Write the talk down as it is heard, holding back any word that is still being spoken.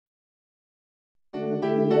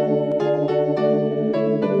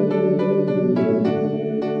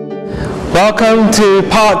Welcome to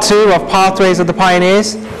part 2 of Pathways of the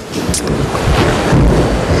Pioneers.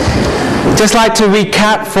 Just like to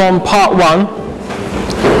recap from part 1.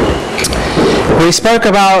 We spoke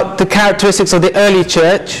about the characteristics of the early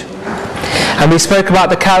church, and we spoke about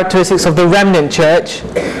the characteristics of the remnant church,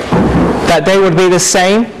 that they would be the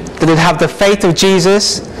same, that they'd have the faith of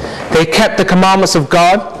Jesus, they kept the commandments of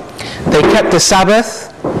God, they kept the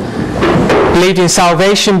Sabbath, believed in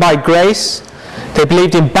salvation by grace, they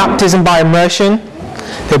believed in baptism by immersion,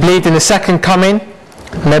 they believed in the second coming,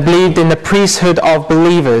 and they believed in the priesthood of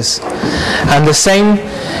believers. And the same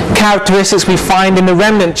characteristics we find in the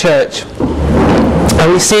remnant church.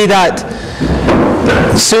 And we see that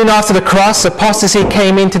soon after the cross, apostasy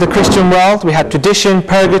came into the Christian world. We had tradition,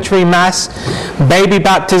 purgatory, mass, baby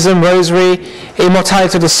baptism, rosary,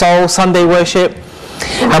 immortality of the soul, Sunday worship.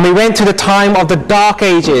 And we went to the time of the Dark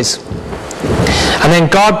Ages. And then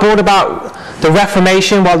God brought about the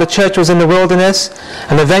Reformation while the church was in the wilderness,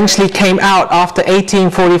 and eventually came out after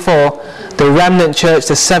 1844, the remnant church,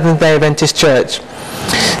 the Seventh-day Adventist church.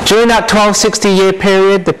 During that 1260-year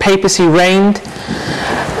period, the papacy reigned.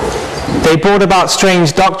 They brought about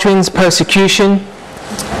strange doctrines, persecution.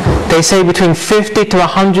 They say between 50 to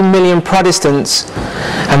 100 million Protestants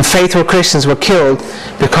and faithful Christians were killed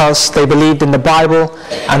because they believed in the Bible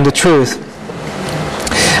and the truth.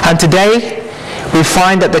 And today, we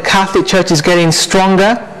find that the Catholic Church is getting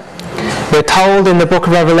stronger. We're told in the book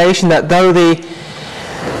of Revelation that though the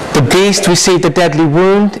beast received a deadly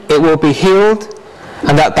wound, it will be healed,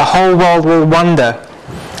 and that the whole world will wonder.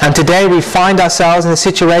 And today we find ourselves in a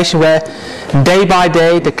situation where day by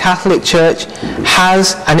day the Catholic Church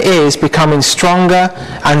has and is becoming stronger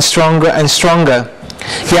and stronger and stronger.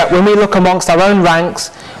 Yet when we look amongst our own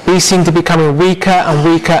ranks, we seem to be becoming weaker and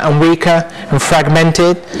weaker and weaker and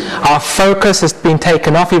fragmented. Our focus has been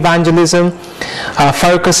taken off evangelism. Our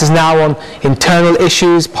focus is now on internal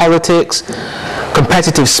issues, politics,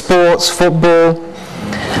 competitive sports, football.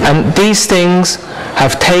 And these things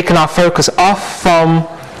have taken our focus off from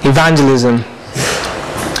evangelism.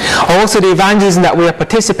 Also, the evangelism that we are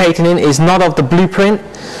participating in is not of the blueprint.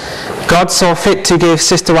 God saw fit to give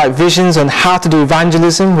Sister White visions on how to do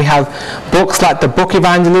evangelism. We have books like the Book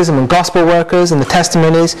Evangelism and Gospel Workers and the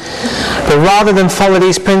Testimonies. But rather than follow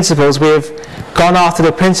these principles, we have gone after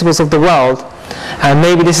the principles of the world. And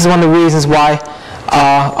maybe this is one of the reasons why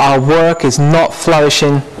our work is not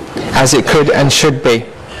flourishing as it could and should be.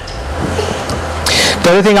 The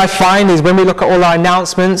other thing I find is when we look at all our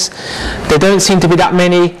announcements, there don't seem to be that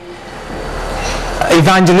many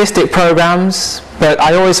evangelistic programs, but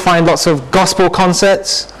I always find lots of gospel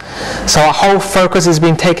concerts. So our whole focus has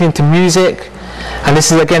been taken into music, and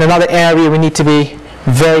this is again another area we need to be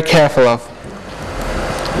very careful of.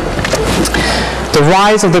 The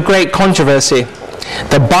rise of the great controversy.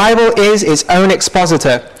 The Bible is its own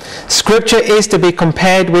expositor. Scripture is to be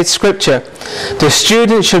compared with Scripture. The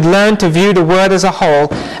student should learn to view the Word as a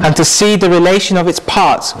whole and to see the relation of its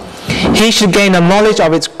parts. He should gain a knowledge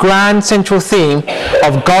of its grand central theme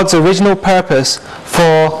of God's original purpose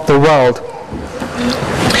for the world.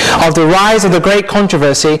 Of the rise of the great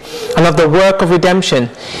controversy and of the work of redemption.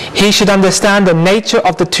 He should understand the nature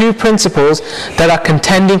of the two principles that are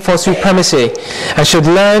contending for supremacy, and should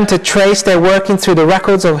learn to trace their working through the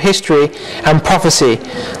records of history and prophecy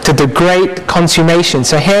to the great consummation.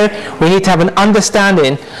 So here we need to have an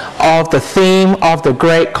understanding of the theme of the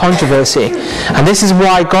great controversy. And this is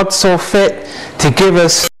why God saw fit to give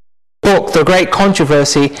us the book, The Great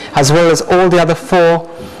Controversy, as well as all the other 4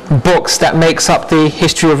 books that makes up the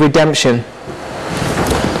history of redemption.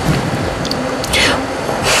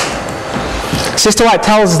 Sister White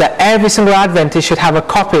tells us that every single Adventist should have a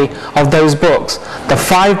copy of those books, the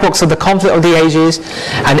 5 books of the conflict of the ages,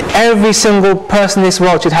 and every single person in this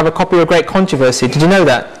world should have a copy of Great Controversy. Did you know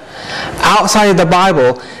that? Outside of the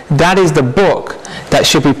Bible, that is the book that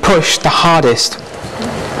should be pushed the hardest.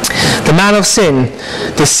 The man of sin.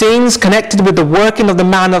 The sins connected with the working of the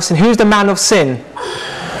man of sin. Who's the man of sin?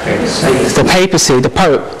 The papacy, the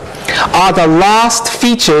Pope, are the last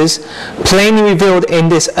features plainly revealed in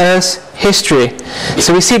this earth's history.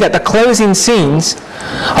 So we see that the closing scenes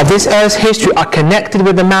of this earth's history are connected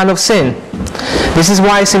with the man of sin. This is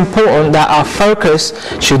why it's important that our focus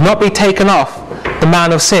should not be taken off the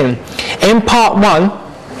man of sin. In part 1,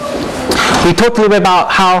 we talked a little bit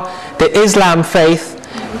about how the Islam faith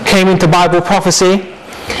came into Bible prophecy.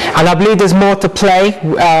 And I believe there's more to play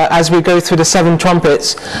as we go through the 7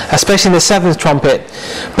 trumpets, especially the 7th trumpet.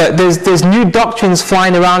 But there's new doctrines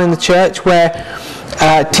flying around in the church where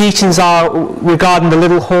teachings are regarding the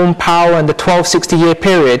little horn power and the 1260-year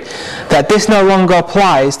period, that this no longer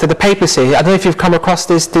applies to the papacy. I don't know if you've come across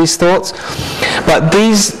these thoughts, but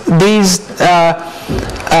these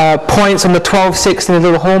points on the 1260 and the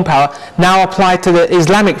little horn power now apply to the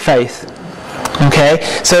Islamic faith. Okay,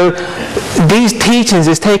 so these teachings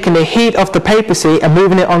is taking the heat off the papacy and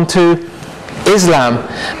moving it onto Islam,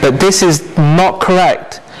 but this is not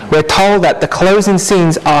correct. We're told that the closing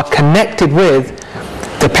scenes are connected with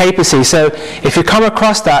the papacy. So if you come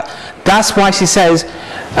across that, that's why she says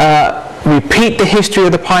repeat the history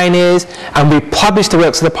of the pioneers and we publish the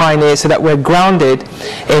works of the pioneers, so that we're grounded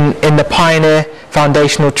in the pioneer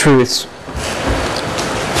foundational truths.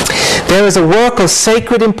 There is a work of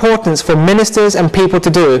sacred importance for ministers and people to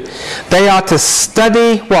do. They are to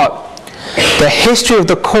study what? The history of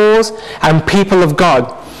the cause and people of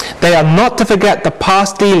God. They are not to forget the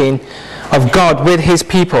past dealing of God with his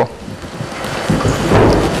people.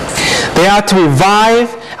 They are to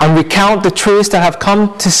revive and recount the truths that have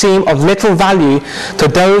come to seem of little value to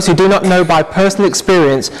those who do not know by personal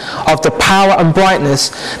experience of the power and brightness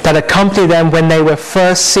that accompanied them when they were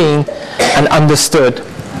first seen and understood.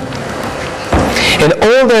 In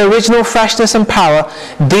all their original freshness and power,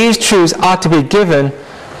 these truths are to be given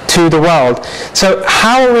to the world. So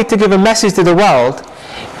how are we to give a message to the world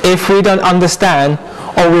if we don't understand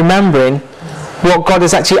or remembering what God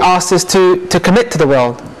has actually asked us to commit to the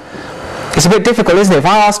world? It's a bit difficult, isn't it? If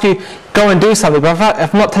I ask you, go and do something, but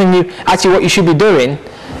if I'm not telling you actually what you should be doing,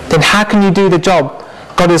 then how can you do the job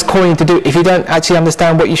God is calling you to do if you don't actually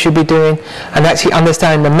understand what you should be doing and actually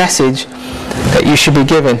understand the message that you should be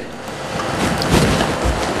giving?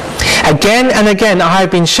 Again and again I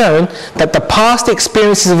have been shown that the past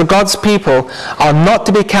experiences of God's people are not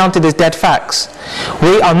to be counted as dead facts.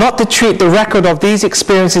 We are not to treat the record of these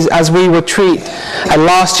experiences as we would treat a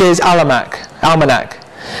last year's almanac.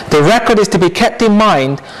 The record is to be kept in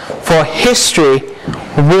mind, for history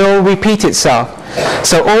will repeat itself.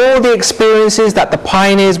 So all the experiences that the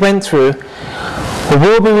pioneers went through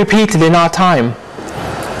will be repeated in our time.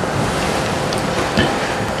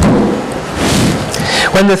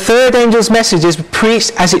 When the third angel's message is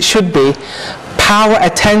preached as it should be, power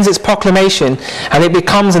attends its proclamation and it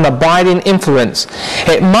becomes an abiding influence.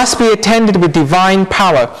 It must be attended with divine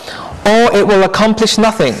power, or it will accomplish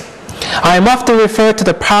nothing. I am often referred to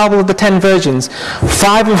the parable of the 10 virgins,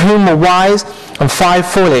 5 of whom were wise and 5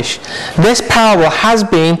 foolish. This parable has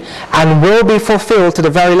been and will be fulfilled to the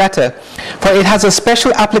very letter, for it has a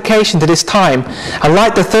special application to this time, and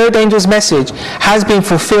like the third angel's message, has been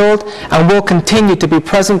fulfilled and will continue to be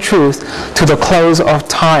present truth to the close of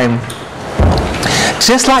time.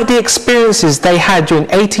 Just like the experiences they had during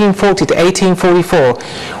 1840 to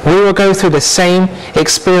 1844, we will go through the same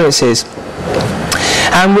experiences.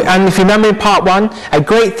 And if you remember in part 1, a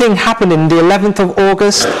great thing happened in the 11th of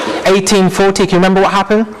August 1840. Can you remember what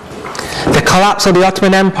happened? The collapse of the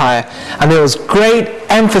Ottoman Empire. And there was great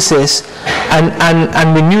emphasis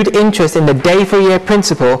and renewed interest in the day for year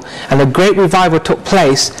principle, and a great revival took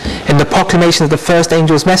place in the proclamation of the first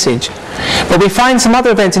angel's message. But we find some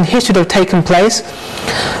other events in history that have taken place.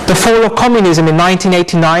 The fall of communism in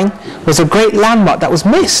 1989 was a great landmark that was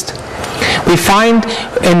missed. We find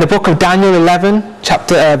in the book of Daniel 11,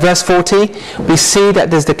 verse 40, we see that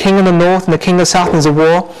there's the king of the north and the king of the south, and there's a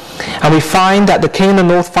war. And we find that the king of the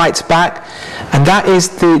north fights back. And that is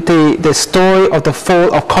the story of the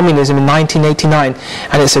fall of communism in 1989.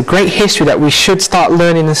 And it's a great history that we should start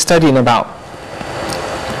learning and studying about.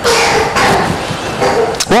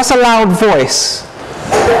 What's a loud voice?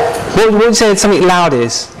 What would you say something loud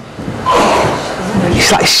is?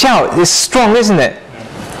 It's like shout. It's strong, isn't it?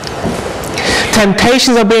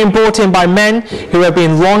 Temptations are being brought in by men who have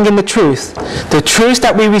been long in the truth. The truths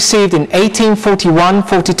that we received in 1841,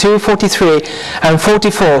 42, 43 and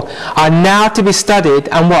 44 are now to be studied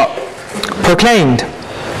and what? Proclaimed.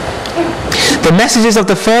 The messages of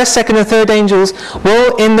the first, second and third angels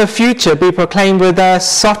will in the future be proclaimed with a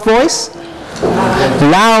soft voice?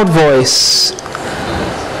 Loud voice.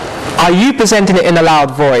 Are you presenting it in a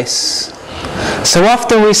loud voice? So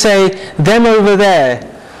often we say, them over there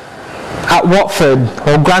at Watford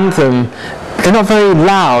or Grantham, they're not very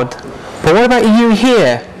loud. But what about you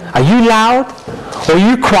here? Are you loud or are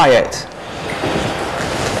you quiet?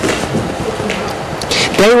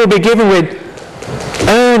 They will be given with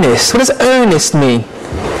earnest. What does earnest mean?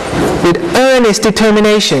 With earnest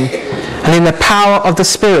determination and in the power of the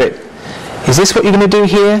Spirit. Is this what you're going to do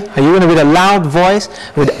here? Are you going to, with a loud voice,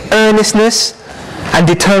 with earnestness and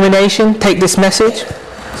determination, take this message?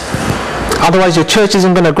 Otherwise your church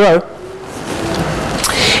isn't going to grow.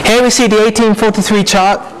 Here we see the 1843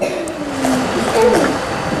 chart.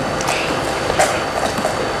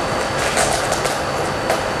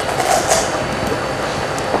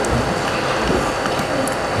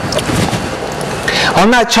 On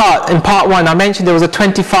that chart in part 1, I mentioned there was a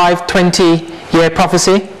 25-20 year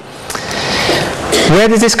prophecy. Where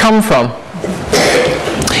does this come from?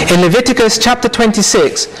 In Leviticus chapter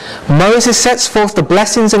 26, Moses sets forth the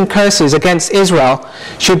blessings and curses against Israel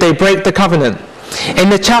should they break the covenant. In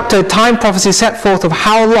the chapter, time prophecy set forth of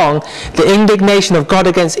how long the indignation of God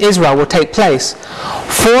against Israel will take place.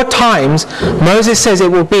 4 times, Moses says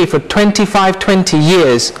it will be for 25-20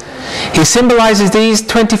 years. He symbolizes these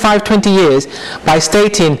 25-20 years by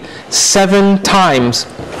stating 7 times.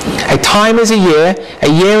 A time is a year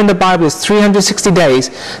in the Bible is 360 days,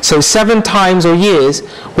 so 7 times or years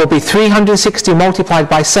will be 360 multiplied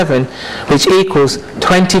by 7, which equals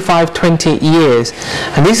 25-20 years.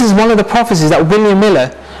 And this is one of the prophecies that William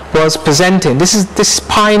Miller was presenting. This is this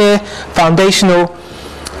pioneer foundational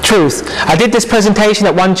truth. I did this presentation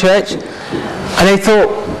at one church, and they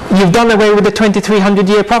thought, you've done away with the 2300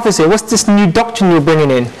 year prophecy. What's this new doctrine you're bringing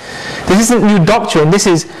in? This isn't new doctrine, this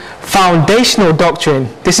is foundational doctrine.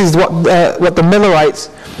 This is what the Millerites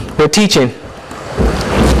were teaching.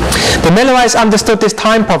 The Millerites understood this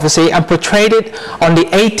time prophecy and portrayed it on the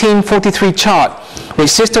 1843 chart, which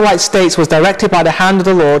Sister White states was directed by the hand of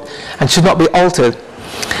the Lord and should not be altered.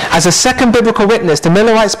 As a second biblical witness, the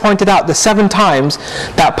Millerites pointed out the 7 times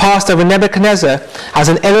that passed over Nebuchadnezzar as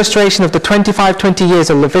an illustration of the 25-20 years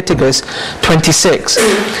of Leviticus 26.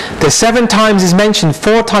 The 7 times is mentioned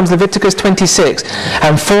 4 times Leviticus 26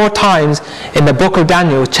 and 4 times in the book of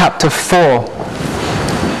Daniel chapter 4.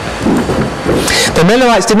 The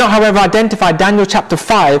Millerites did not, however, identify Daniel chapter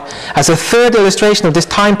 5 as a third illustration of this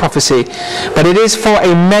time prophecy, but it is for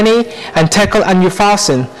a many and tekel and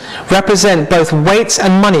upharsin, represent both weights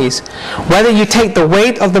and monies. Whether you take the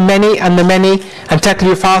weight of the many and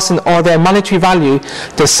tekel upharsin or their monetary value,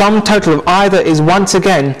 the sum total of either is once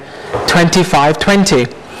again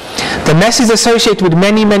 25-20. The message associated with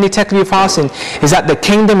many tekel upharsin is that the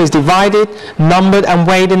kingdom is divided, numbered and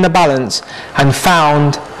weighed in the balance and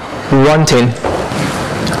found wanting.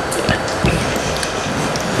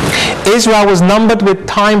 Israel was numbered with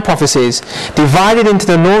time prophecies, divided into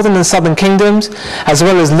the northern and southern kingdoms, as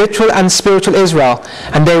well as literal and spiritual Israel,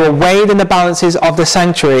 and they were weighed in the balances of the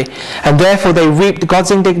sanctuary, and therefore they reaped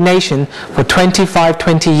God's indignation for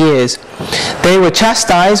 25-20 years. They were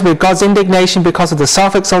chastised with God's indignation because of the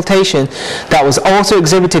self-exaltation that was also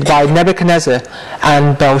exhibited by Nebuchadnezzar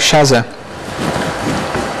and Belshazzar.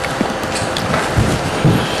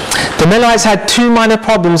 The Millerites had 2 minor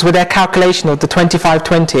problems with their calculation of the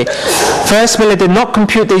 25-20. First, Miller did not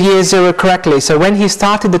compute the year 0 correctly, so when he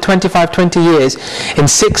started the 25-20 years in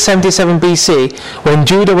 677 BC, when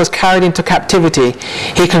Judah was carried into captivity,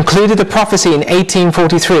 he concluded the prophecy in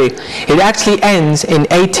 1843. It actually ends in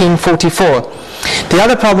 1844. The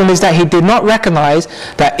other problem is that he did not recognize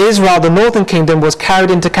that Israel, the northern kingdom, was carried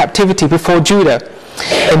into captivity before Judah.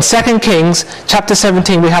 In 2 Kings chapter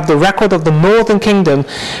 17 we have the record of the northern kingdom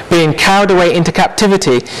being carried away into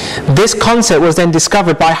captivity. This concept was then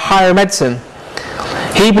discovered by Hiram Edson.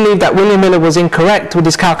 He believed that William Miller was incorrect with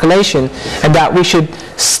his calculation and that we should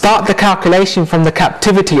start the calculation from the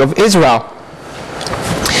captivity of Israel.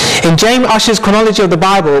 In James Ussher's chronology of the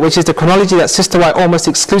Bible, which is the chronology that Sister White almost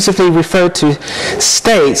exclusively referred to,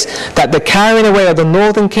 states that the carrying away of the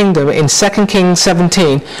northern kingdom in 2 Kings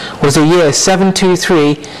 17 was the year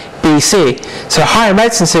 723 BC. So Hiram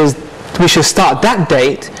Edson says we should start that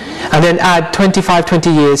date and then add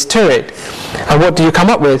 25-20 years to it. And what do you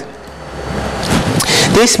come up with?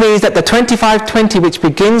 This means that the 25-20, which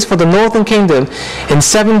begins for the northern kingdom in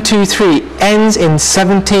 723, ends in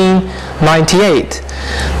 1798.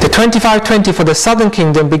 The 25-20 for the southern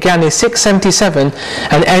kingdom began in 677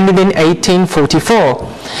 and ended in 1844.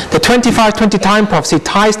 The 25-20 time prophecy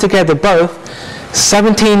ties together both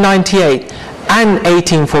 1798 and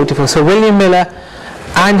 1844. So William Miller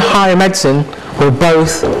and Hiram Edson were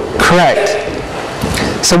both correct.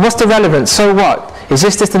 So what's the relevance? So what? Is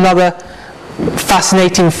this just another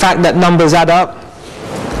fascinating fact that numbers add up?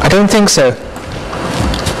 I don't think so.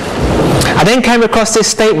 I then came across this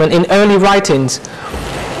statement in Early Writings,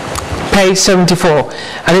 page 74,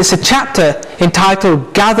 and it's a chapter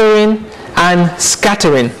entitled Gathering and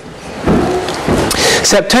Scattering.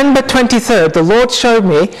 September 23rd, the Lord showed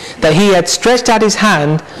me that he had stretched out his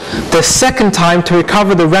hand the second time to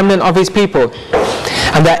recover the remnant of his people,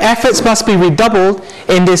 and that efforts must be redoubled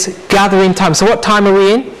in this gathering time. So what time are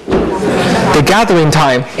we in? The gathering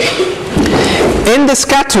time. In the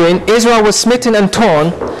scattering, Israel was smitten and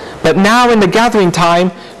torn, but now in the gathering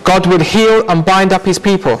time, God would heal and bind up his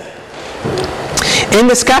people. In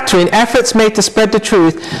the scattering, efforts made to spread the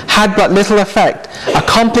truth had but little effect,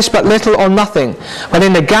 accomplished but little or nothing. But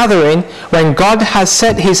in the gathering, when God has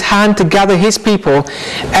set his hand to gather his people,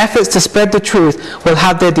 efforts to spread the truth will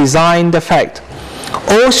have their designed effect.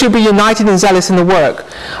 All should be united and zealous in the work.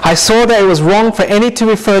 I saw that it was wrong for any to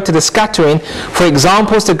refer to the scattering for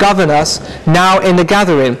examples to govern us now in the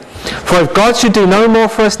gathering. For if God should do no more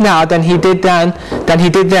for us now than he did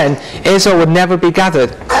then, Israel would never be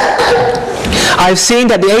gathered. I have seen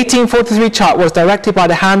that the 1843 chart was directed by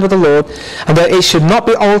the hand of the Lord, and that it should not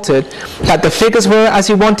be altered, that the figures were as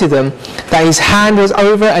he wanted them, that his hand was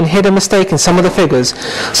over and hid a mistake in some of the figures,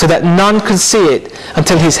 so that none could see it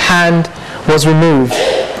until his hand was removed.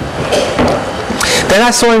 Then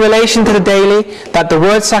I saw in relation to the daily that the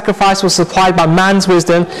word sacrifice was supplied by man's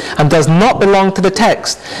wisdom and does not belong to the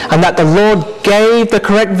text, and that the Lord gave the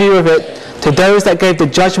correct view of it to those that gave the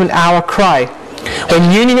judgment hour cry.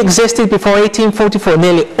 When union existed before 1844,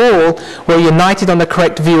 nearly all were united on the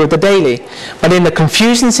correct view of the daily. But in the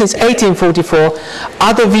confusion since 1844,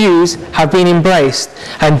 other views have been embraced,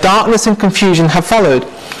 and darkness and confusion have followed.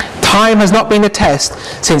 Time has not been a test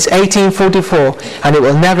since 1844, and it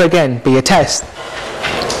will never again be a test.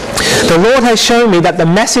 The Lord has shown me that the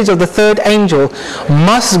message of the third angel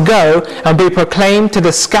must go and be proclaimed to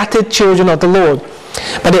the scattered children of the Lord.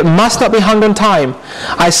 But it must not be hung on time.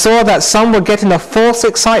 I saw that some were getting a false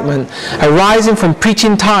excitement arising from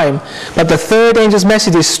preaching time, but the third angel's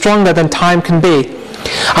message is stronger than time can be.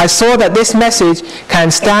 I saw that this message can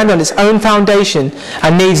stand on its own foundation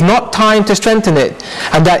and needs not time to strengthen it,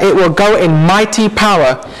 and that it will go in mighty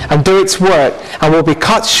power and do its work and will be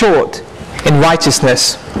cut short in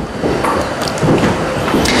righteousness.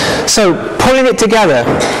 So, pulling it together,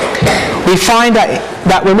 we find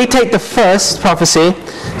that when we take the first prophecy,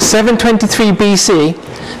 723 BC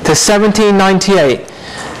to 1798,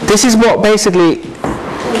 this is what basically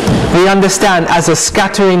we understand as a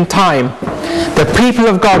scattering time. The people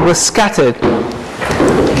of God were scattered.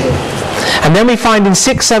 And then we find in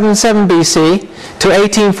 677 BC to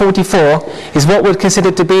 1844 is what we'd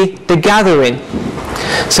consider to be the gathering.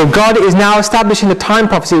 So God is now establishing the time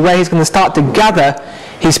prophecy where he's going to start to gather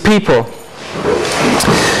his people.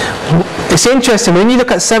 It's interesting, when you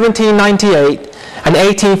look at 1798 and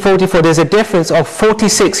 1844, there's a difference of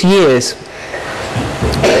 46 years.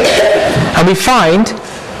 And we find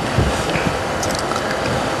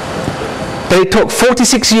that it took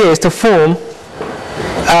 46 years to form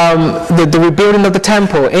the rebuilding of the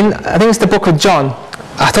temple. I think it's the book of John.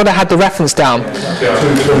 I thought I had the reference down.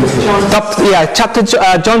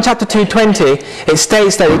 John chapter 2:20, it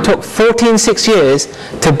states that it took 14 years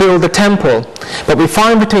to build the temple. But we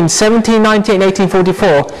find between 1790 and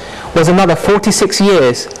 1844 was another 46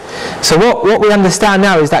 years. So what we understand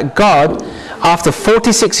now is that God, after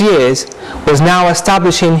 46 years, was now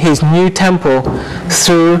establishing his new temple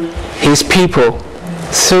through his people,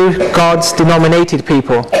 through God's denominated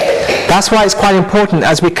people. That's why it's quite important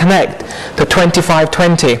as we connect to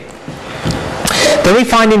 2520. Then we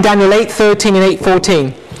find in Daniel 8:13 and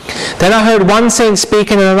 8:14, then I heard one saint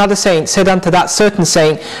speaking, and another saint said unto that certain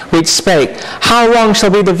saint which spake, How long shall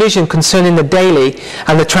be the vision concerning the daily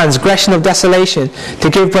and the transgression of desolation, to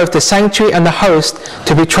give both the sanctuary and the host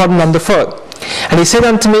to be trodden under foot? And he said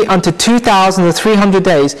unto me, unto 2,300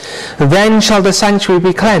 days, then shall the sanctuary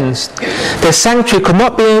be cleansed. The sanctuary could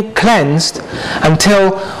not be cleansed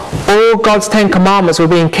until all God's 10 commandments were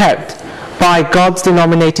being kept by God's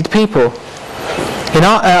denominated people.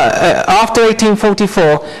 After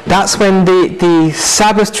 1844, that's when the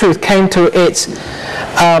Sabbath truth came to its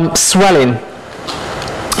swelling.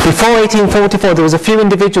 Before 1844, there was a few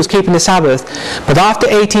individuals keeping the Sabbath, but after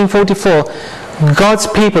 1844, God's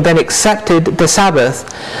people then accepted the Sabbath,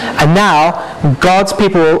 and now God's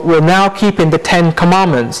people were now keeping the 10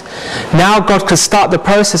 commandments. Now God could start the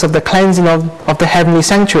process of the cleansing of the heavenly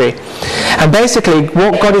sanctuary. And basically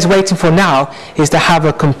what God is waiting for now is to have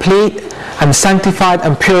a complete and sanctified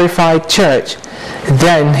and purified church.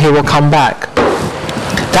 Then he will come back.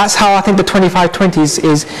 That's how I think the 2520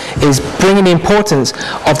 is bringing the importance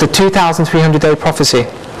of the 2,300-day prophecy.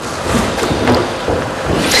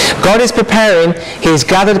 God is preparing his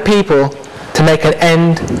gathered people to make an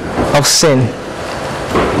end of sin.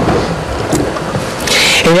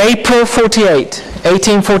 In April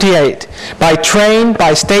 1848, by train,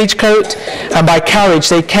 by stagecoach, and by carriage,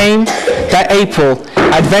 they came that April,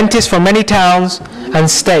 Adventists from many towns and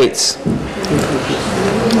states.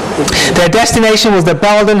 Their destination was the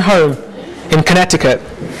Belden home in Connecticut.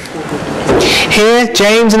 Here,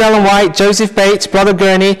 James and Ellen White, Joseph Bates, Brother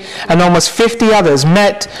Gurney, and almost 50 others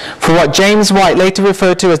met for what James White later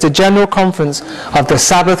referred to as the General Conference of the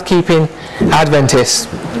Sabbath-keeping Adventists.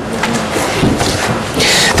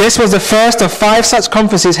 This was the first of 5 such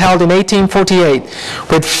conferences held in 1848.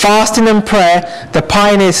 With fasting and prayer, the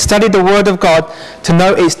pioneers studied the Word of God to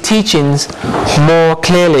know its teachings more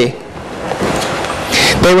clearly.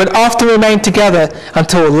 They would often remain together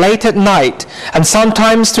until late at night, and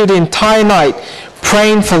sometimes through the entire night,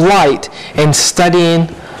 praying for light in studying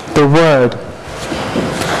the Word.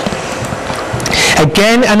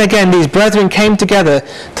 Again and again, these brethren came together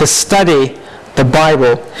to study the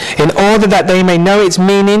Bible, in order that they may know its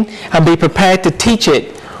meaning and be prepared to teach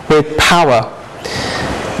it with power.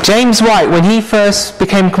 James White, when he first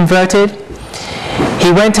became converted, he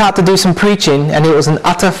went out to do some preaching, and it was an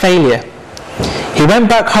utter failure. He went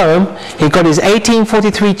back home, he got his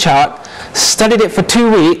 1843 chart, studied it for 2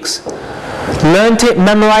 weeks, learnt it,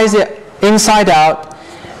 memorized it inside out,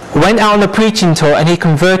 went out on a preaching tour, and he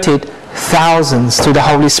converted thousands through the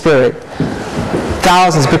Holy Spirit.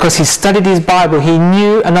 Thousands, because he studied his Bible. He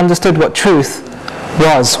knew and understood what truth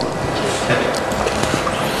was.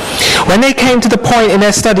 When they came to the point in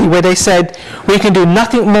their study where they said, we can do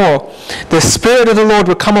nothing more, the Spirit of the Lord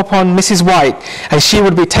would come upon Mrs. White, and she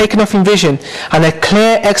would be taken off in vision, and a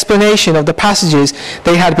clear explanation of the passages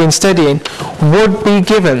they had been studying would be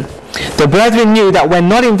given. The brethren knew that when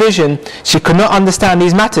not in vision, she could not understand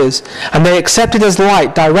these matters, and they accepted as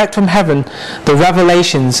light direct from heaven the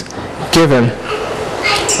revelations given.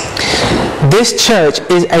 This church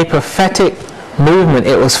is a prophetic movement.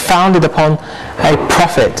 It was founded upon a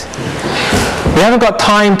prophet. We haven't got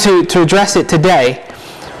time to address it today,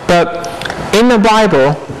 but in the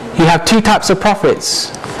Bible you have 2 types of prophets.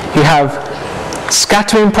 You have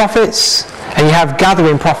scattering prophets and you have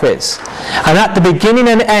gathering prophets. And at the beginning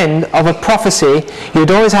and end of a prophecy, you'd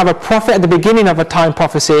always have a prophet at the beginning of a time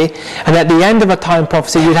prophecy, and at the end of a time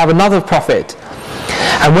prophecy you'd have another prophet.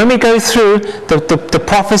 And when we go through the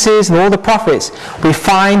prophecies and all the prophets, we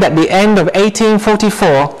find at the end of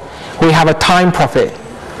 1844 we have a time prophet,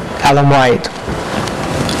 Ellen White.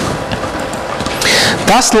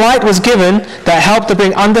 Thus light was given that helped to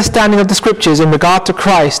bring understanding of the scriptures in regard to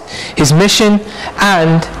Christ, his mission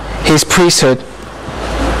and his priesthood.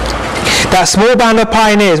 That small band of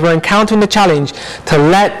pioneers were encountering the challenge to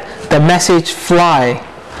let the message fly.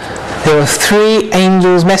 There were 3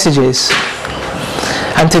 angels' messages.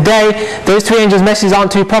 And today, those 3 angels' messages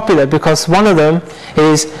aren't too popular, because one of them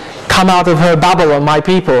is, come out of her, Babylon, my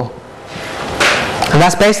people. And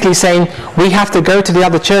that's basically saying we have to go to the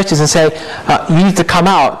other churches and say, you need to come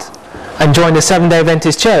out and join the Seventh-day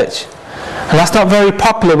Adventist Church. And that's not very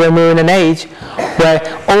popular when we're in an age where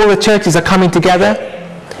all the churches are coming together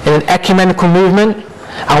in an ecumenical movement,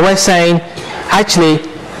 and we're saying, actually,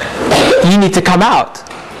 you need to come out.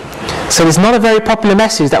 So it's not a very popular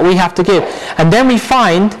message that we have to give. And then we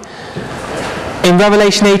find in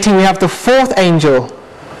Revelation 18 we have the 4th angel.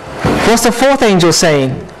 What's the 4th angel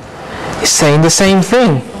saying? He's saying the same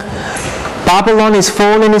thing. Babylon is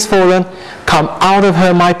fallen, come out of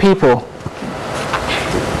her, my people.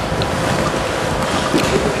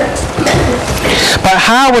 But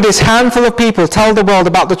how would this handful of people tell the world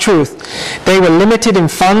about the truth? They were limited in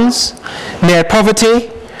funds, near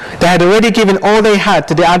poverty. They had already given all they had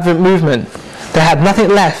to the Advent movement. They had nothing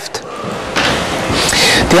left.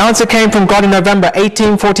 The answer came from God in November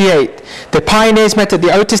 1848. The pioneers met at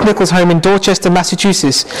the Otis Nichols home in Dorchester,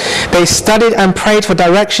 Massachusetts. They studied and prayed for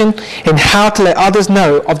direction in how to let others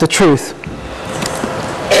know of the truth.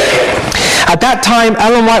 At that time,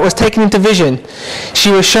 Ellen White was taken into vision.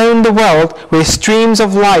 She was shown the world with streams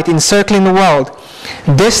of light encircling the world.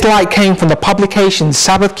 This light came from the publications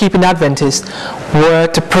Sabbath-keeping Adventists were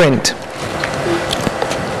to print.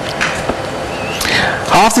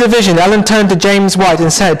 After the vision, Ellen turned to James White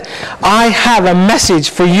and said, I have a message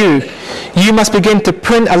for you. You must begin to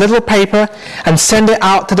print a little paper and send it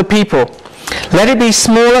out to the people. Let it be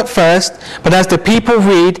small at first, but as the people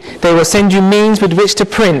read, they will send you means with which to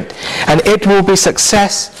print, and it will be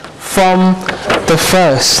success from the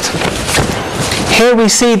first. Here we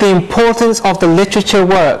see the importance of the literature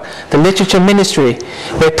work, the literature ministry.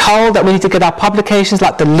 We're told that we need to get our publications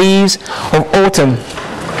like the leaves of autumn.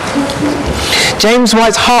 James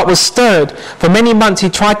White's heart was stirred. For many months he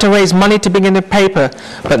tried to raise money to begin a paper,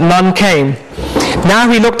 but none came. Now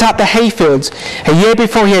he looked at the hayfields. A year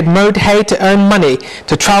before he had mowed hay to earn money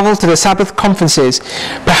to travel to the Sabbath conferences.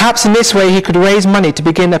 Perhaps in this way he could raise money to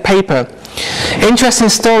begin a paper. Interesting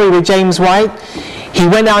story with James White. He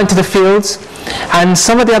went out into the fields. And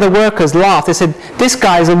some of the other workers laughed. They said, this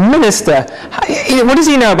guy is a minister. What does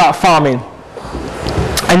he know about farming?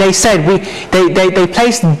 And they said, they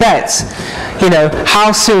placed bets,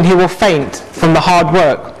 how soon he will faint from the hard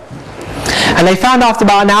work. And they found after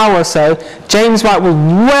about an hour or so, James White was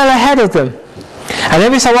well ahead of them. And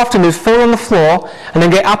every so often he'd fall on the floor and then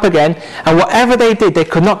get up again, and whatever they did, they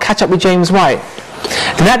could not catch up with James White.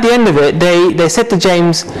 And at the end of it, they said to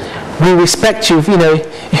James, we respect you,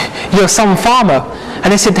 you're some farmer.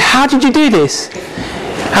 And they said, how did you do this?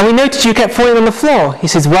 And we noticed you kept falling on the floor. He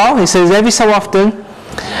says, every so often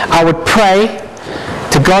I would pray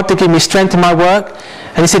to God to give me strength in my work.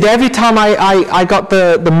 And he said, every time I got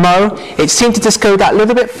the mow, it seemed to just go that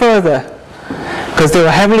little bit further, because there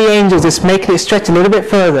were heavenly angels just making it stretch a little bit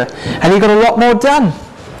further. And he got a lot more done.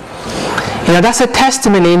 That's a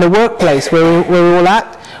testimony in the workplace where we're all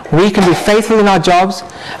at. We can be faithful in our jobs,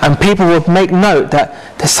 and people will make note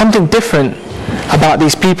that there's something different about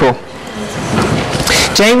these people.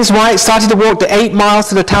 James White started to walk the 8 miles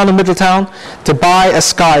to the town of Middletown to buy a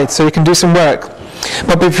scythe so he can do some work.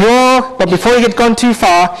 But before he had gone too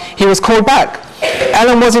far, he was called back.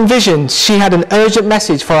 Ellen was in vision. She had an urgent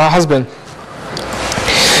message for her husband.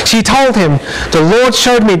 She told him, the Lord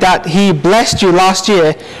showed me that he blessed you last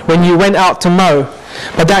year when you went out to mow,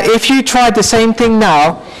 but that if you tried the same thing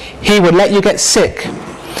now, he would let you get sick.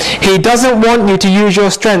 He doesn't want you to use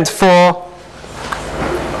your strength for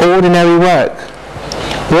ordinary work.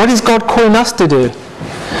 What is God calling us to do?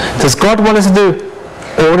 Does God want us to do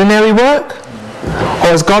ordinary work?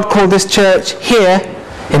 Or has God called this church here,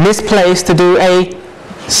 in this place, to do a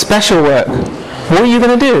special work? What are you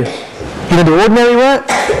going to do? You're going to do ordinary work?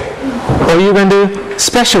 Or are you going to do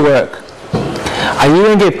special work? Are you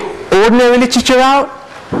going to give ordinary literature out?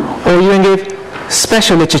 Or are you going to give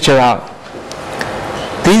special literature out?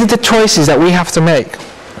 These are the choices that we have to make.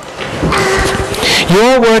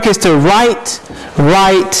 Your work is to write,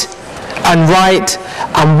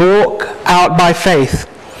 and walk out by faith.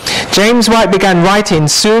 James White began writing.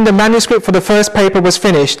 Soon the manuscript for the first paper was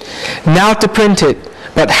finished. Now to print it,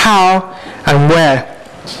 but how and where?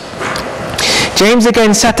 James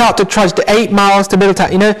again set out to trudge the 8 miles to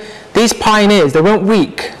Middletown. These pioneers, they weren't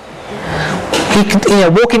weak.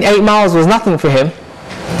 Walking 8 miles was nothing for him.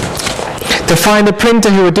 To find a printer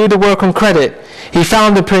who would do the work on credit. He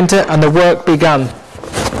found the printer and the work began.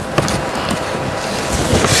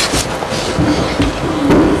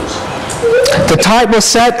 The type was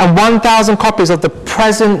set and 1,000 copies of the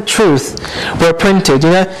present truth were printed.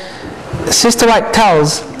 Sister White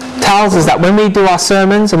tells us that when we do our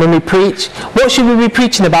sermons and when we preach, what should we be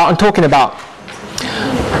preaching about and talking about?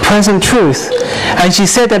 Present truth. And she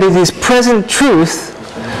said that it is present truth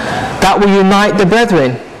that will unite the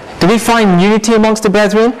brethren. Do we find unity amongst the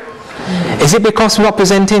brethren? Is it because we're not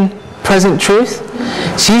presenting present truth?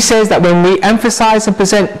 She says that when we emphasize and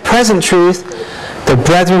present present truth, the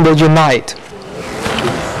brethren will unite.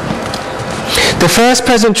 The first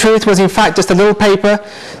present truth was in fact just a little paper,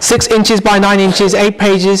 6 inches by 9 inches, 8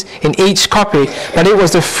 pages in each copy, but it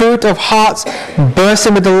was the fruit of hearts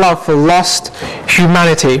bursting with the love for lost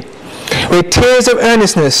humanity. With tears of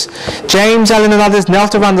earnestness, James, Ellen and others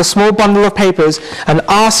knelt around the small bundle of papers and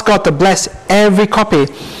asked God to bless every copy.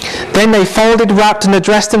 Then they folded, wrapped and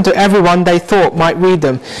addressed them to everyone they thought might read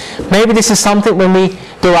them. Maybe this is something when we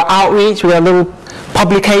do our outreach with our little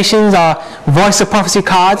publications, our Voice of Prophecy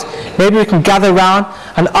cards, maybe we can gather around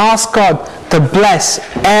and ask God to bless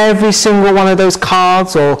every single one of those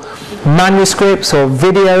cards or manuscripts or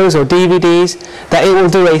videos or DVDs, that it will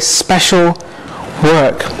do a special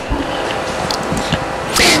work.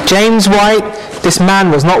 James White, this man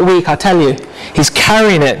was not weak, I tell you. He's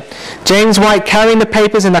carrying it. James White, carrying the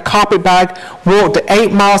papers in a carpet bag, walked the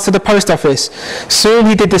 8 miles to the post office. Soon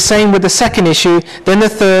he did the same with the second issue, then the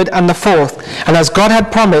third and the fourth. And as God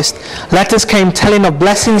had promised, letters came telling of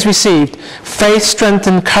blessings received, faith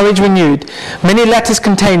strengthened, courage renewed. Many letters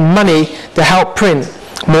contained money to help print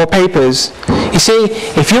more papers. You see,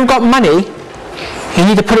 if you've got money, you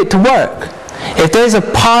need to put it to work. If there's a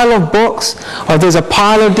pile of books, or there's a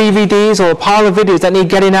pile of DVDs, or a pile of videos that need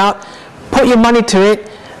getting out, put your money to it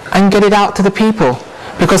and get it out to the people.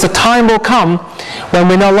 Because the time will come when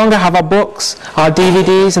we no longer have our books, our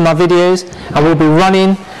DVDs and our videos, and we'll be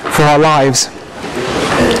running for our lives.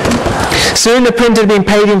 Soon the printer had been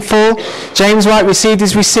paid in full. James White received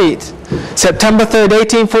his receipt. September 3rd,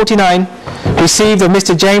 1849, received of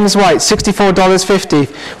Mr. James White $64.50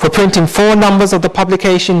 for printing 4 numbers of the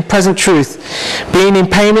publication Present Truth, being in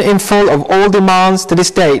payment in full of all demands to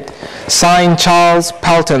this date. Signed, Charles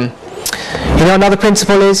Pelton. Another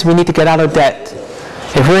principle is we need to get out of debt.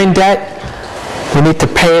 If we're in debt, we need to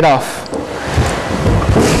pay it off.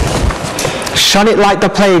 shone it like the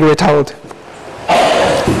plague, we're told.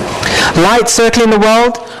 Light circling the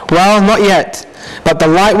world? Well, not yet. But the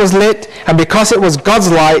light was lit, and because it was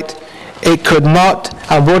God's light, it could not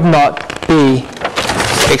and would not be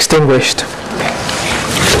extinguished.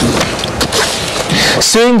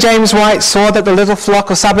 Soon James White saw that the little flock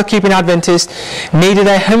of Sabbath-keeping Adventists needed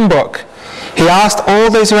a hymn book. He asked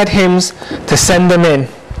all those who had hymns to send them in.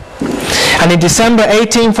 And in December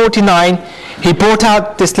 1849, he brought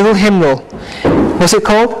out this little hymnal. What's it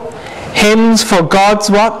called? Hymns for God's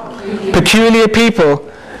what? Peculiar people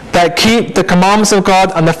that keep the commandments of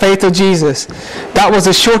God and the faith of Jesus. That was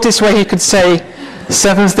the shortest way he could say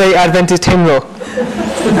Seventh-day Adventist hymnal.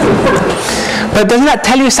 But doesn't that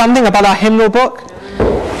tell you something about our hymnal book?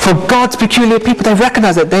 For God's peculiar people, they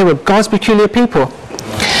recognized that they were God's peculiar people.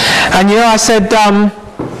 And I said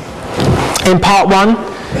in part 1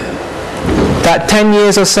 that 10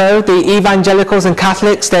 years or so, the evangelicals and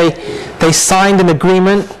Catholics, they signed an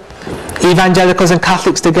agreement, evangelicals and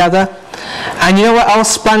Catholics together. And you know what else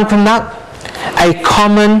sprang from that? A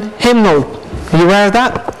common hymnal. Are you aware of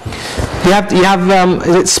that? You have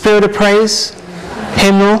is it Spirit of Praise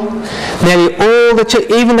hymnal? Nearly all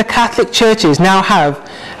even the Catholic churches now have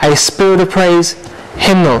a Spirit of Praise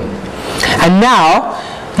hymnal. And now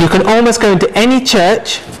you can almost go into any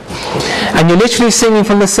church and you're literally singing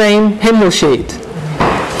from the same hymnal sheet.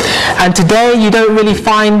 And today you don't really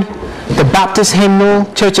find the Baptist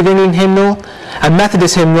hymnal, Church of England hymnal, and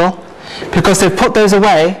Methodist hymnal, because they've put those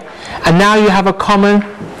away, and now you have a common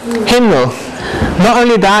hymnal. Not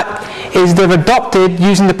only that, is they've adopted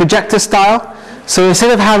using the projector style. So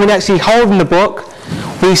instead of having actually holding the book,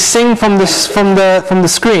 we sing from the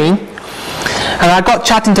screen. And I got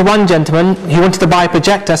chatting to one gentleman. He wanted to buy a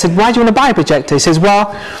projector. I said, "Why do you want to buy a projector?" He says,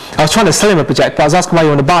 "Well," I was trying to sell him a projector, but I was asking why you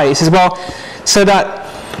want to buy it. He says, "Well, so that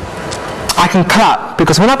I can clap,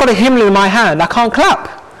 because when I've got a hymnal in my hand, I can't clap.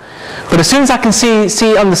 But as soon as I can see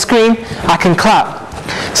it on the screen, I can clap."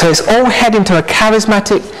 So it's all heading to a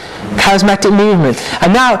charismatic movement.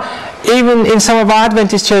 And now, even in some of our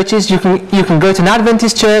Adventist churches, you can go to an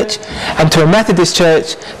Adventist church and to a Methodist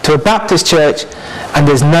church, to a Baptist church, and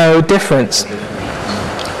there's no difference.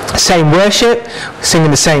 Same worship,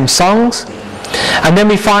 singing the same songs. And then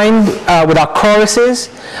we find with our choruses,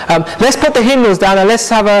 let's put the hymnals down and let's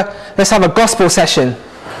have a gospel session.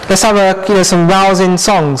 Let's have some rousing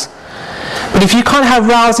songs. But if you can't have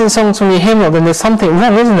rousing songs from your hymnal, then there's something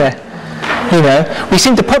wrong, isn't there? We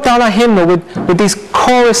seem to put down our hymnal with these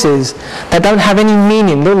choruses that don't have any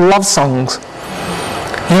meaning, little love songs.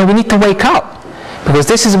 We need to wake up, because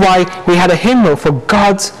this is why we had a hymnal for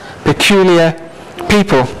God's peculiar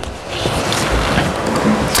people.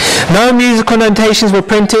 No musical notations were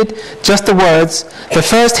printed, just the words. The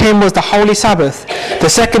first hymn was the Holy Sabbath. The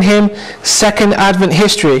second hymn, Second Advent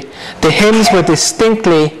History. The hymns were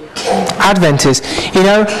distinctly Adventist.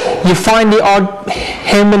 You find the odd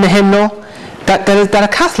hymn in the hymnal that are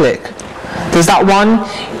Catholic. There's that one,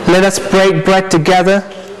 "Let us break bread together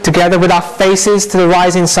with our faces to the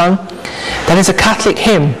rising sun." That is a Catholic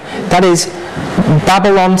hymn. That is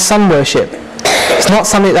Babylon sun worship. It's not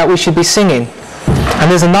something that we should be singing. And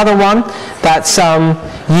there's another one that's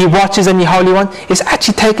 "Ye Watchers and Ye Holy One." It's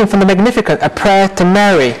actually taken from the Magnificat, a prayer to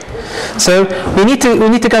Mary. So we need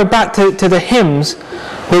to go back to the hymns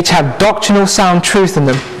which have doctrinal sound truth in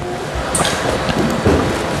them.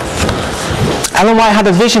 Ellen White had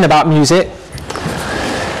a vision about music.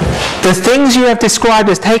 "The things you have described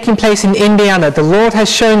as taking place in Indiana, the Lord has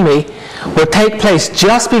shown me, will take place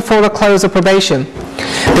just before the close of probation.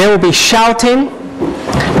 There will be shouting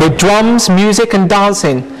with drums, music, and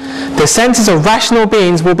dancing. The senses of rational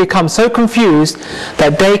beings will become so confused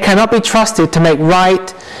that they cannot be trusted to make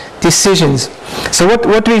right decisions." So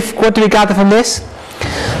what do we gather from this?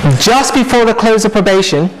 Just before the close of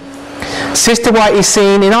probation, Sister White is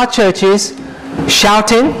seen in our churches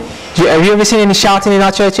shouting. Have you ever seen any shouting in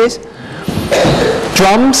our churches?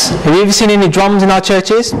 Drums. Have you ever seen any drums in our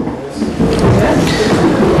churches?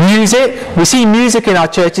 Music. We see music in our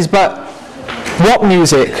churches, but what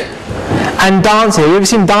music? And dancing. Have you ever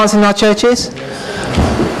seen dancing in our churches?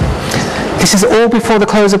 This is all before the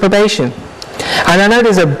close of probation. And I know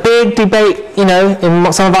there's a big debate, in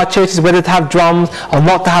some of our churches whether to have drums or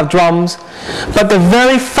not to have drums. But the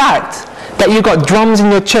very fact that you've got drums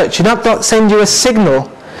in your church should not send you a signal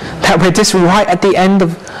that we're just right at the end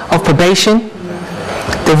of probation.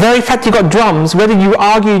 The very fact you've got drums, whether you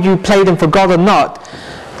argue you play them for God or not,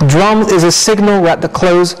 drums is a signal we're at the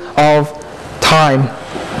close of time.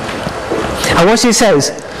 And what she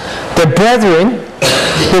says, the brethren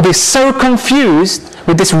will be so confused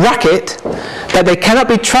with this racket that they cannot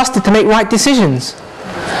be trusted to make right decisions.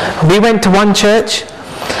 We went to one church,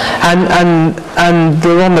 and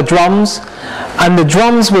they were on the drums, and the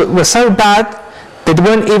drums were so bad they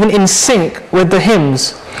weren't even in sync with the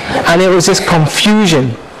hymns, and it was just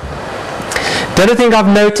confusion. The other thing I've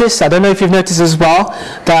noticed, I don't know if you've noticed as well,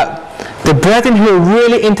 that the brethren who are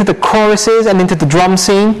really into the choruses and into the drum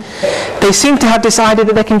scene, they seem to have decided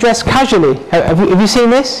that they can dress casually. Have you seen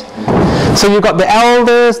this? So you've got the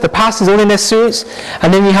elders, the pastors all in their suits,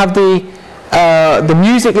 and then you have the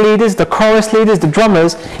music leaders, the chorus leaders, the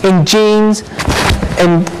drummers in jeans,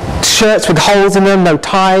 in shirts with holes in them, no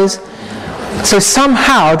ties. So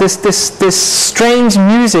somehow this strange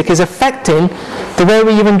music is affecting the way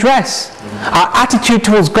we even dress. Our attitude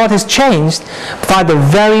towards God has changed by the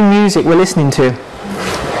very music we're listening to.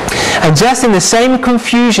 And just in the same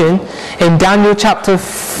confusion in Daniel chapter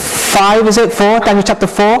 5, is it 4? Daniel chapter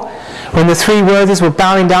 4, when the three worthies were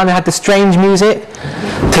bowing down and had the strange music.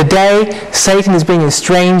 Today, Satan is bringing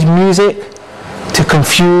strange music to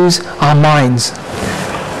confuse our minds.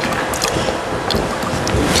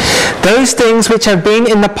 Those things which have been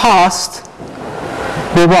in the past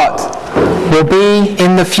will what? Will be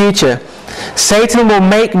in the future. Satan will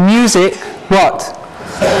make music what?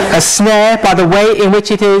 A snare by the way in which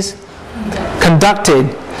it is conducted.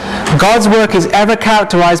 God's work is ever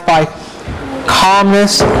characterized by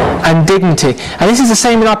calmness and dignity. And this is the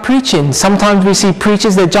same in our preaching. Sometimes we see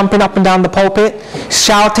preachers, they're jumping up and down the pulpit,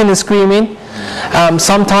 shouting and screaming.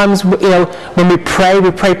 Sometimes, when we pray in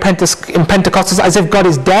Pentecostals as if God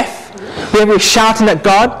is deaf. We're shouting at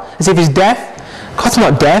God as if he's deaf. God's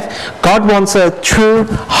not deaf. God wants a true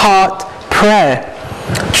heart prayer,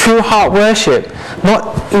 true heart worship.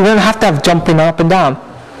 You don't have to have jumping up and down.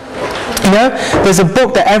 There's a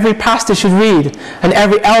book that every pastor should read and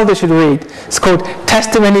every elder should read. It's called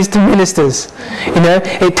Testimonies to Ministers.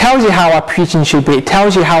 It tells you how our preaching should be. It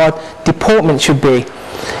tells you how our deportment should be.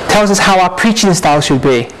 It tells us how our preaching style should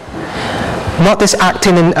be. Not this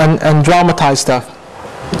acting and dramatized stuff.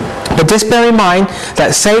 But just bear in mind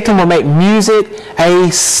that Satan will make music a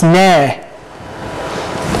snare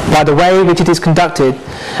by the way in which it is conducted.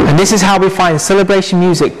 And this is how we find celebration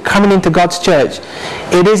music coming into God's church.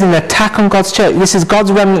 It is an attack on God's church. This is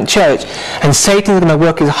God's remnant church, and Satan is going to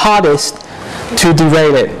work his hardest to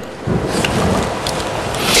derail it.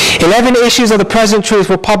 11 issues of the Present Truth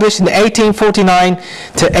were published in 1849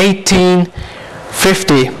 to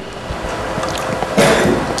 1850.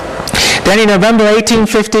 Then in November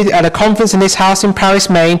 1850, at a conference in this house in Paris,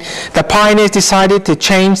 Maine, the pioneers decided to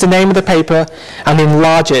change the name of the paper and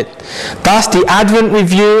enlarge it. Thus, the Advent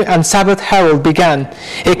Review and Sabbath Herald began.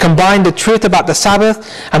 It combined the truth about the Sabbath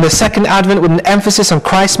and the second Advent with an emphasis on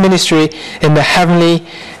Christ's ministry in the heavenly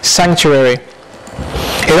sanctuary.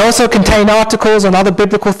 It also contained articles on other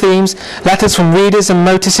biblical themes, letters from readers and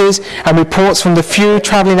notices, and reports from the few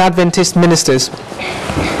traveling Adventist ministers.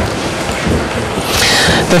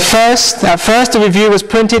 At first, the review was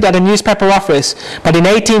printed at a newspaper office, but in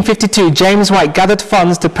 1852, James White gathered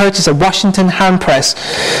funds to purchase a Washington hand press,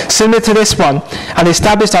 similar to this one, and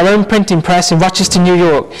established our own printing press in Rochester, New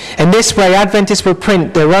York. In this way, Adventists would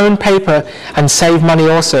print their own paper and save money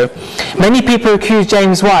also. Many people accused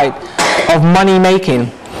James White of money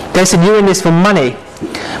making. They said, "You're in this for money."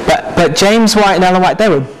 But James White and Ellen White, they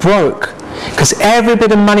were broke, because every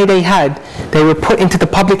bit of money they had, they were put into the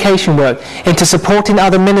publication work, into supporting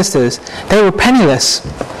other ministers. They were penniless.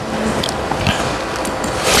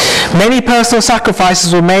 Many personal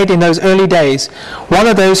sacrifices were made in those early days. One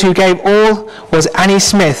of those who gave all was Annie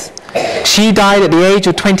Smith. She died at the age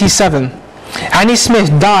of 27. Annie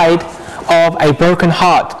Smith died of a broken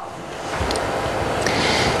heart.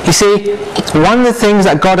 You see, one of the things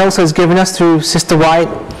that God also has given us through Sister White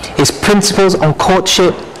is principles on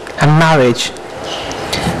courtship and marriage.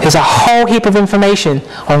 There's a whole heap of information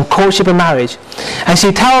on courtship and marriage. And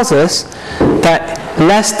she tells us that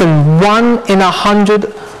less than 1 in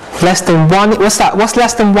 100, less than 1, what's that? What's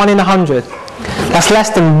less than 1 in 100? That's less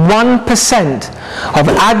than 1% of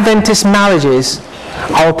Adventist marriages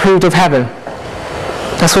are approved of heaven.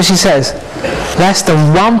 That's what she says. Less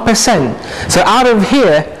than 1%. So out of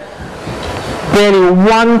here, barely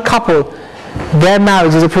one couple, their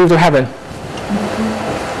marriage is approved of heaven.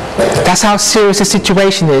 That's how serious the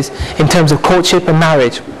situation is in terms of courtship and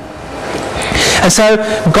marriage. And so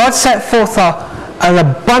God set forth an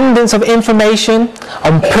abundance of information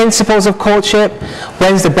on principles of courtship,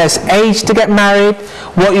 when's the best age to get married,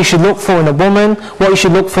 what you should look for in a woman, what you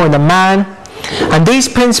should look for in a man. And these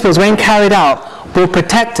principles, when carried out, will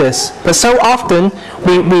protect us. But so often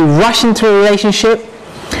we rush into a relationship.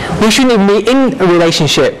 We shouldn't even be in a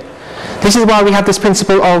relationship. This is why we have this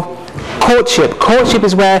principle of courtship. Courtship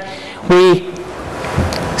is where we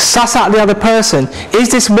suss out the other person. Is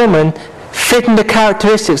this woman fitting the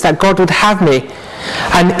characteristics that God would have me?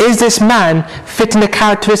 And is this man fitting the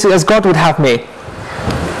characteristics as God would have me?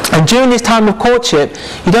 And during this time of courtship,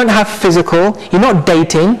 you don't have physical, you're not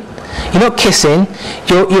dating, you're not kissing,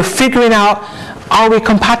 you're figuring out, are we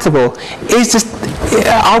compatible?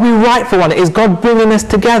 Are we right for one? Is God bringing us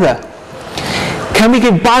together? Can we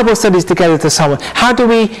give Bible studies together to someone? How do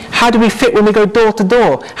we fit when we go door to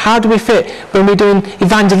door? How do we fit when we're doing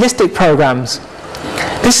evangelistic programs?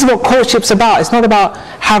 This is what courtship's about. It's not about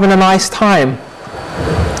having a nice time.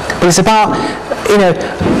 But it's about,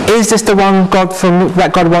 is this the one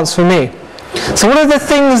that God wants for me? So what are the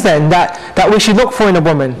things then that we should look for in a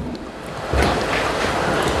woman?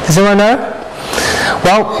 Does anyone know?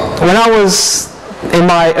 Well, when I was in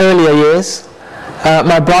my earlier years,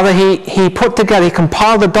 my brother, he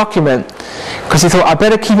compiled a document because he thought, I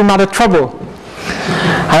better keep him out of trouble.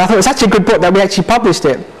 And I thought it was actually a good book that we actually published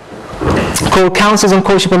it, called Counsels on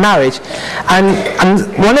Courtship and Marriage. And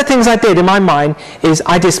one of the things I did in my mind is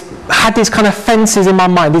I just had these kind of fences in my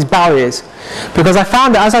mind, these barriers. Because I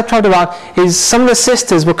found that as I tried around, some of the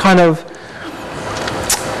sisters were kind of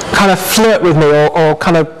flirt with me or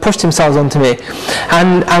kind of pushed themselves onto me.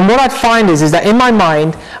 And what I'd find is that in my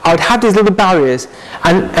mind, I would have these little barriers.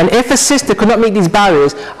 And if a sister could not meet these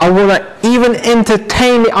barriers, I would not even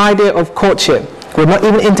entertain the idea of courtship. Would not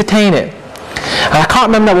even entertain it. And I can't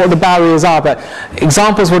remember what the barriers are, but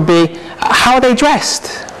examples would be, how are they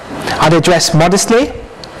dressed? Are they dressed modestly?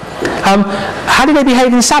 How do they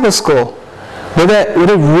behave in Sabbath school? Were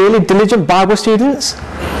they really diligent Bible students?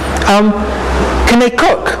 Can they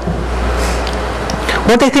cook?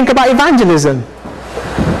 What do they think about evangelism?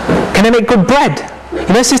 Can they make good bread?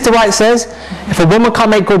 Sister White says, if a woman can't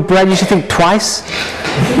make good bread, you should think twice.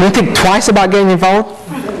 You don't think twice about getting involved?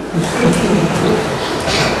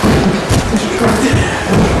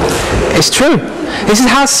 It's true. This is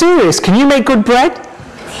how serious. Can you make good bread?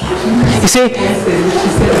 You see,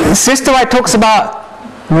 Sister White talks about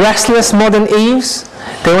restless modern Eves.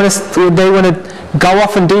 They want to go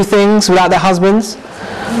off and do things without their husbands.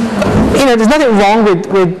 There's nothing wrong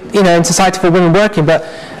with in society for women working, but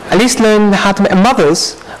at least learn how to make. And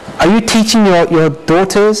mothers, are you teaching your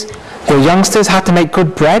daughters, your youngsters, how to make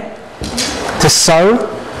good bread? To sew?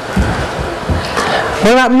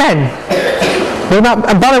 What about men?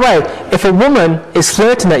 And by the way, if a woman is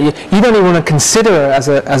flirting at you, you don't even want to consider her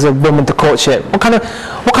as a woman to courtship. What kind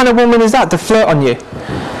of woman is that to flirt on you?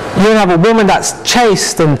 You don't have a woman that's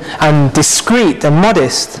chaste and discreet and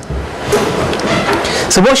modest.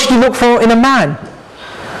 So what should you look for in a man?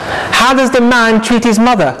 How does the man treat his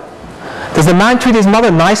mother? Does the man treat his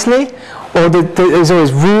mother nicely? Or is he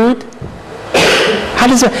always rude?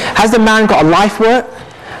 Has the man got a life work?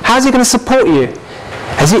 How is he going to support you?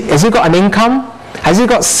 Has he got an income? Has he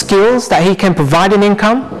got skills that he can provide an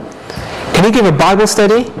income? Can he give a Bible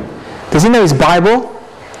study? Does he know his Bible?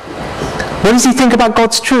 What does he think about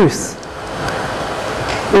God's truth?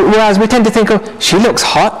 Whereas we tend to think, oh, she looks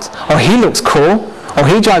hot, or he looks cool, or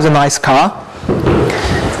he drives a nice car.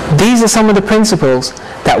 These are some of the principles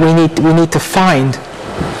that we need to find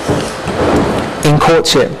in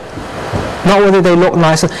courtship. Not whether they look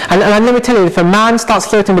nice. And let me tell you, if a man starts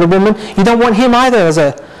flirting with a woman, you don't want him either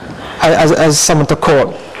as someone to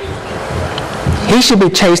court. He should be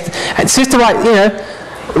chaste. And Sister White,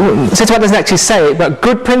 Sister White doesn't actually say it, but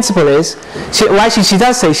good principle is, she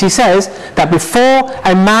does say, she says that before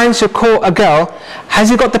a man should court a girl, has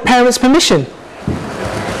he got the parents' permission?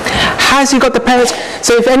 Has he got the parents?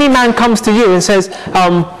 So if any man comes to you and says,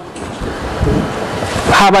 how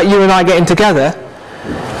about you and I getting together?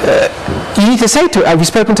 You need to say to her, have you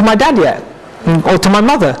spoken to my dad yet? Or to my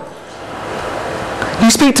mother? You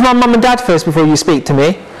speak to my mum and dad first before you speak to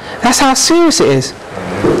me. That's how serious it is.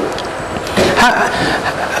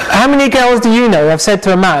 How many girls do you know have said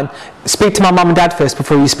to a man, speak to my mum and dad first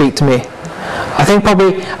before you speak to me? I think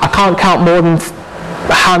probably, I can't count more than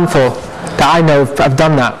a handful that I know have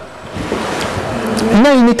done that.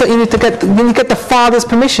 No, you need to get the father's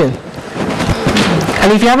permission.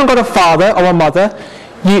 And if you haven't got a father or a mother,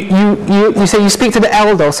 you say you speak to the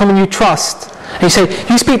elder or someone you trust. And you say,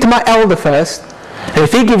 you speak to my elder first, and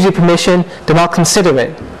if he gives you permission, then I'll consider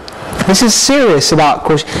it. This is serious about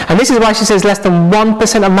courtship. And this is why she says less than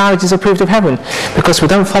 1% of marriages are approved of heaven, because we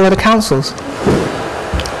don't follow the counsels.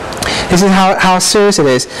 This is how serious it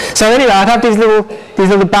is. So anyway, I'd have these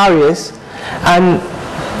little barriers, and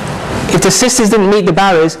if the sisters didn't meet the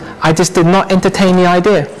barriers, I just did not entertain the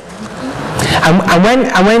idea. And when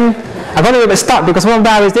I got a little bit stuck, because one of the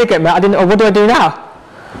barriers did get met, I didn't know, what do I do now?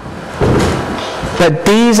 But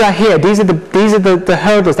these are here. These are the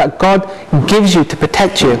hurdles that God gives you to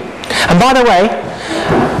protect you. And by the way,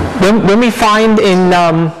 when we find in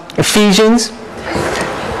Ephesians,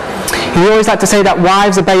 you always like to say that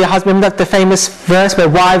wives obey your husband. That's the famous verse where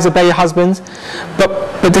wives obey your husbands. But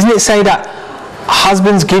doesn't it say that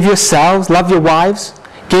husbands, give yourselves, love your wives,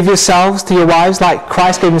 give yourselves to your wives like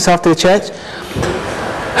Christ gave himself to the church?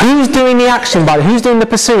 Who's doing the action, by the way? Who's doing the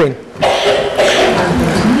pursuing?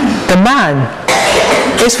 The man.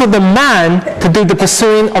 It's for the man to do the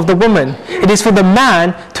pursuing of the woman. It is for the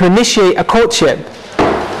man to initiate a courtship.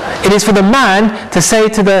 It is for the man to say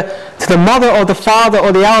to the mother or the father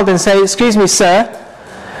or the elder and say, excuse me, sir,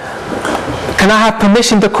 can I have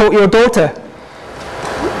permission to court your daughter?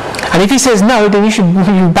 And if he says no, then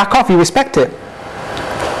you back off, you respect it.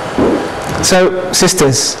 So,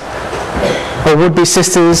 sisters, or would-be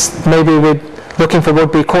sisters, maybe we're looking for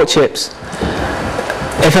would-be courtships.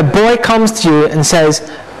 If a boy comes to you and says,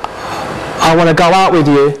 I want to go out with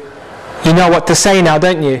you, you know what to say now,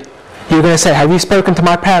 don't you? You're going to say, have you spoken to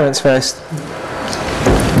my parents first?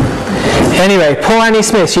 Anyway, poor Annie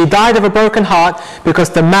Smith, she died of a broken heart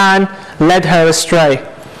because the man led her astray.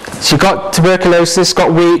 She got tuberculosis,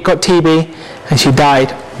 got weak, got TB, and she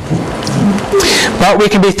died. But we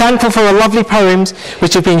can be thankful for the lovely poems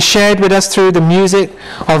which have been shared with us through the music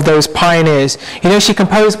of those pioneers. You know, she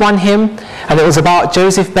composed one hymn, and it was about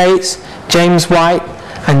Joseph Bates, James White,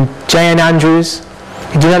 and J.N. Andrews.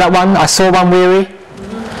 Do you know that one? I Saw One Weary.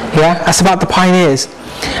 Yeah, that's about the pioneers.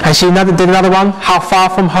 And she did another one, How Far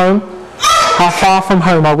From Home? How far from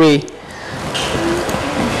home are we?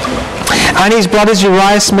 Annie's brother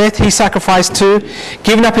Uriah Smith, he sacrificed too,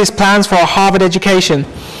 giving up his plans for a Harvard education.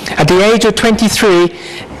 At the age of 23,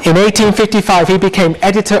 in 1855, he became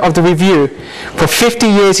editor of the Review. For 50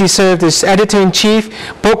 years he served as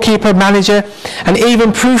editor-in-chief, bookkeeper, manager, and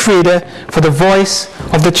even proofreader for the Voice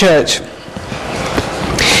of the Church.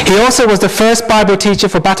 He also was the first Bible teacher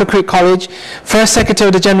for Battle Creek College, first secretary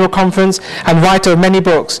of the General Conference, and writer of many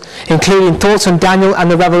books, including Thoughts on Daniel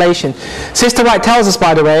and the Revelation. Sister White tells us,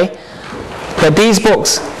 by the way, that these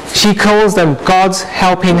books, she calls them God's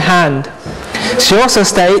helping hand. She also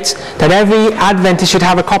states that every Adventist should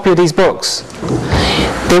have a copy of these books.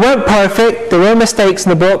 They weren't perfect, there were mistakes in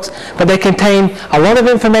the books, but they contain a lot of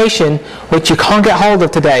information which you can't get hold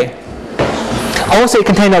of today. Also, it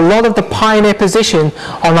contained a lot of the pioneer position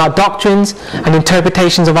on our doctrines and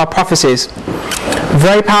interpretations of our prophecies.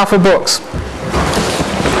 Very powerful books.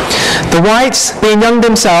 The Whites, being young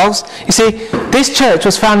themselves, you see, this church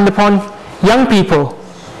was founded upon young people.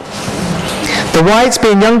 The Whites,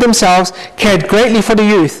 being young themselves, cared greatly for the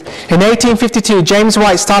youth. In 1852, James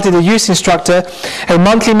White started a youth instructor, a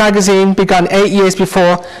monthly magazine begun 8 years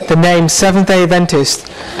before the name Seventh-day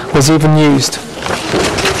Adventist was even used.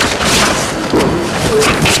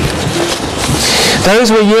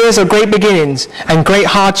 Those were years of great beginnings and great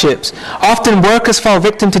hardships. Often workers fell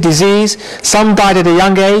victim to disease, some died at a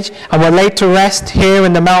young age and were laid to rest here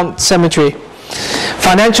in the Mount Cemetery.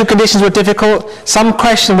 Financial conditions were difficult, some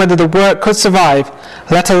questioned whether the work could survive,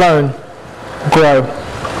 let alone grow.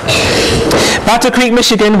 Battle Creek,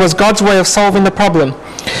 Michigan was God's way of solving the problem.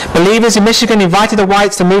 Believers in Michigan invited the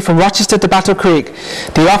Whites to move from Rochester to Battle Creek.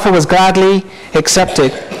 The offer was gladly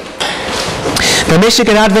accepted. The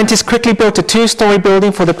Michigan Adventists quickly built a 2-story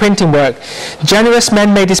building for the printing work. Generous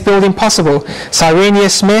men made this building possible.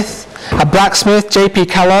 Cyrenius Smith, a blacksmith, J.P.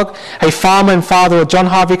 Kellogg, a farmer and father of John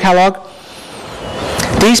Harvey Kellogg.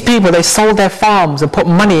 These people, they sold their farms and put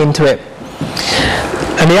money into it.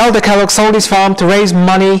 And the elder Kellogg sold his farm to raise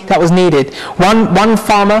money that was needed. One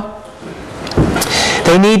farmer,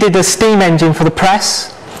 they needed a steam engine for the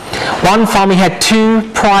press. One farmer, he had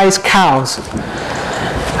 2 prize cows.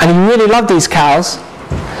 And he really loved these cows,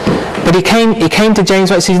 but he came to James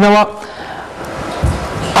White and said, you know what,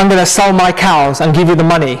 I'm going to sell my cows and give you the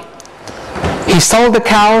money. He sold the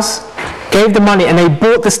cows, gave the money, and they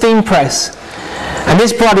bought the steam press. And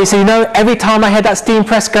this brother, he said, you know, every time I had that steam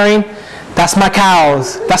press going, that's my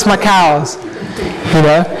cows, that's my cows. You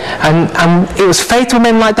know, and it was faithful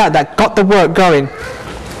men like that that got the work going.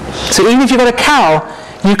 So even if you've got a cow,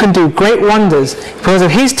 you can do great wonders. Because of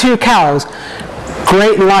his 2 cows,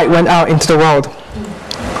 great light went out into the world.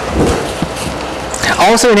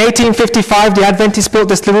 Also in 1855, the Adventists built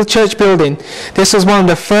this little church building. This was one of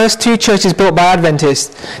the first 2 churches built by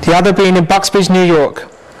Adventists, the other being in Bucksbridge, New York.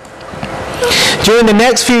 During the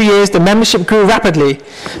next few years, the membership grew rapidly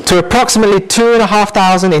to approximately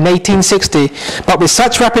 2,500 in 1860, but with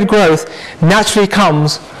such rapid growth, naturally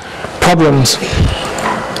comes problems.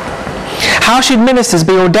 How should ministers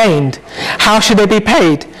be ordained? How should they be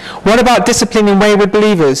paid? What about disciplining wayward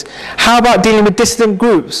believers? How about dealing with dissident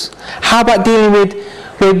groups? How about dealing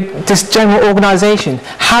with this general organization?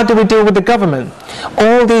 How do we deal with the government?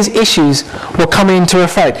 All these issues will come into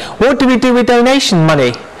effect. What do we do with donation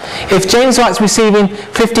money? If James White's receiving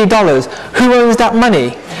 $50, who owns that money?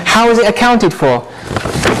 How is it accounted for?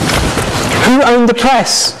 Who owned the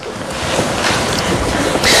press?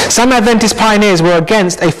 Some Adventist pioneers were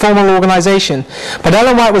against a formal organization, but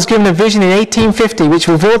Ellen White was given a vision in 1850 which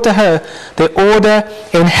revealed to her the order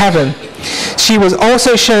in heaven. She was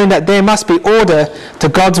also shown that there must be order to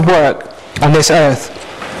God's work on this earth.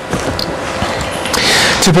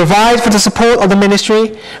 To provide for the support of the ministry,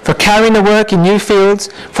 for carrying the work in new fields,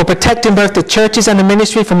 for protecting both the churches and the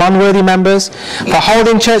ministry from unworthy members, for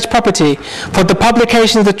holding church property, for the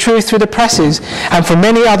publication of the truth through the presses, and for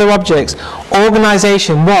many other objects,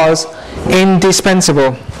 organization was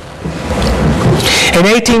indispensable. In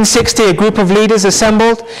 1860, a group of leaders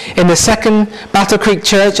assembled in the Second Battle Creek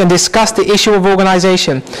Church and discussed the issue of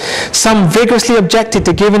organization. Some vigorously objected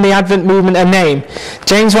to giving the Advent movement a name.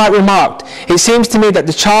 James White remarked, "It seems to me that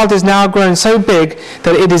the child is now grown so big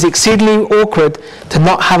that it is exceedingly awkward to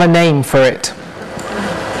not have a name for it."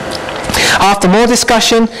 After more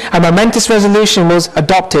discussion, a momentous resolution was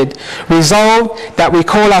adopted, resolved that we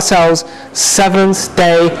call ourselves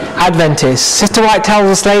Seventh-day Adventists. Sister White tells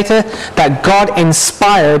us later that God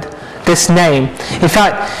inspired this name. In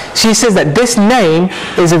fact, she says that this name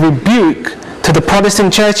is a rebuke to the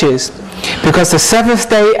Protestant churches, because the seventh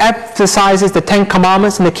day emphasizes the 10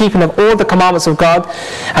 commandments and the keeping of all the commandments of God,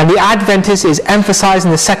 and the Adventist is emphasizing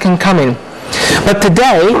the second coming. But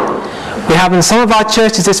today, we have in some of our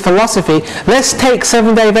churches this philosophy: let's take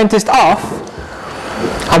Seventh-day Adventist off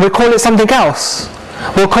and we'll call it something else.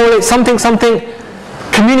 We'll call it something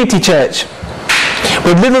community church,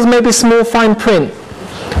 with little maybe small fine print,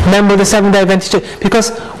 member of the Seventh-day Adventist church,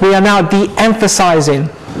 because we are now de-emphasizing.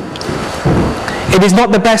 It is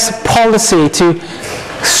not the best policy to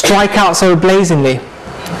strike out so blazingly,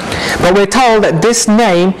 but we're told that this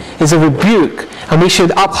name is a rebuke and we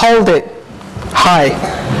should uphold it high.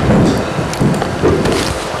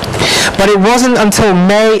 But it wasn't until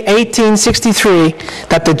May 1863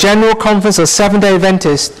 that the General Conference of Seventh-day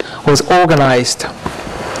Adventists was organized.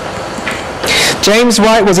 James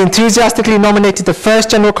White was enthusiastically nominated the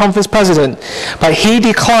first General Conference president, but he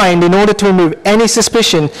declined in order to remove any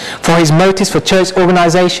suspicion for his motives for church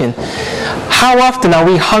organization. How often are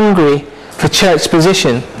we hungry for church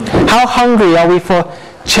position? How hungry are we for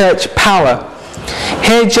church power?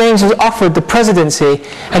 Here James was offered the presidency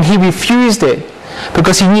and he refused it,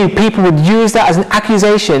 because he knew people would use that as an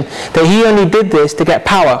accusation that he only did this to get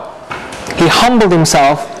power. He humbled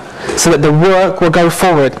himself so that the work will go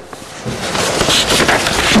forward.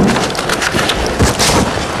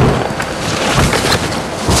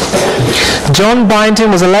 John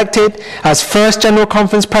Byington was elected as first General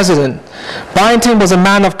Conference president. Byington was a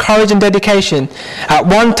man of courage and dedication. At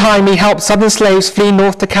one time he helped southern slaves flee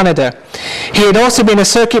north to Canada. He had also been a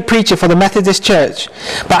circuit preacher for the Methodist Church.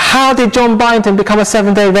 But how did John Byington become a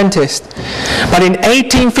Seventh-day Adventist? But in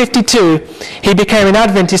 1852 he became an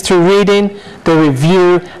Adventist through reading the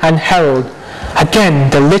Review and Herald. Again,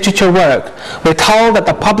 the literature work. We're told that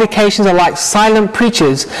the publications are like silent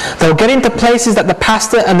preachers. They'll get into places that the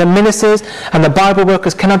pastor and the ministers and the Bible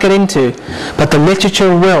workers cannot get into, but the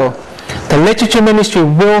literature will. The literature ministry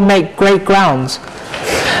will make great grounds.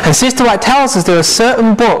 And Sister White tells us there are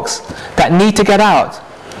certain books that need to get out.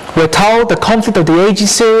 We're told the Conflict of the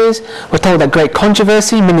Ages series, we're told that Great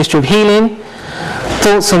Controversy, Ministry of Healing,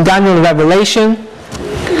 Thoughts on Daniel and Revelation.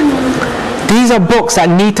 These are books that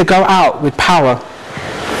need to go out with power.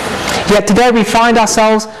 Yet today we find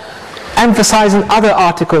ourselves emphasizing other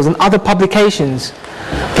articles and other publications.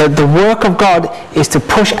 But the work of God is to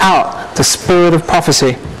push out the spirit of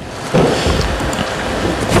prophecy.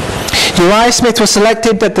 Uriah Smith was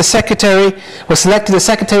selected the secretary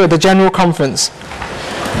of the General Conference.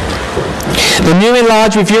 The new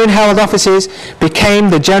enlarged Review and Herald offices became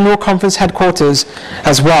the General Conference headquarters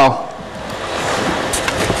as well.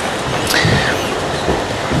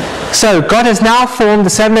 So God has now formed the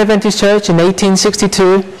Seventh-day Adventist Church in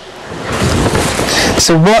 1862.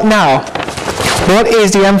 So what now? What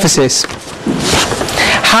is the emphasis?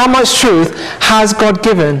 How much truth has God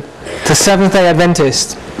given to Seventh-day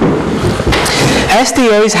Adventists?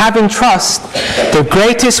 SDAs have in trust the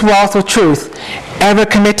greatest wealth of truth ever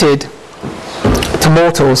committed to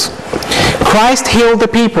mortals. Christ healed the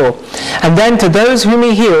people, and then to those whom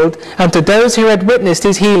he healed, and to those who had witnessed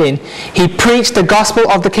his healing, he preached the gospel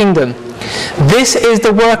of the kingdom. This is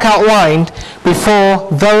the work outlined before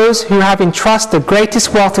those who have in trust the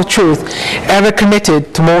greatest wealth of truth ever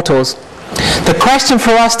committed to mortals. The question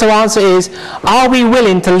for us to answer is, are we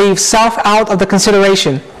willing to leave self out of the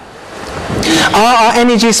consideration? Are our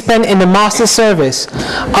energies spent in the Master's service?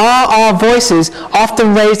 Are our voices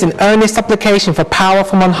often raised in earnest supplication for power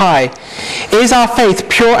from on high? Is our faith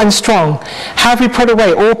pure and strong? Have we put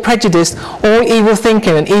away all prejudice, all evil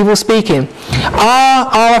thinking and evil speaking? Are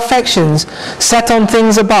our affections set on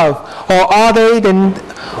things above, or are they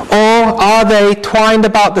twined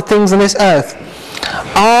about the things on this earth?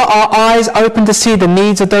 Are our eyes open to see the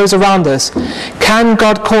needs of those around us? Can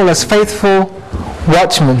God call us faithful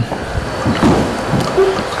watchmen?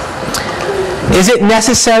 Is it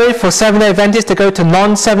necessary for Seventh-day Adventists to go to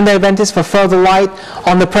non-Seventh-day Adventists for further light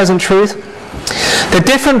on the present truth? The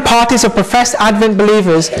different parties of professed Advent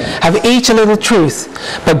believers have each a little truth,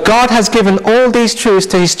 but God has given all these truths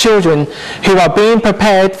to his children who are being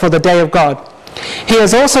prepared for the day of God. He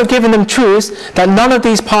has also given them truths that none of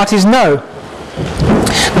these parties know.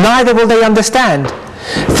 Neither will they understand.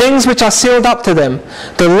 Things which are sealed up to them,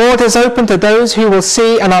 the Lord has opened to those who will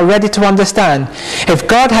see and are ready to understand. If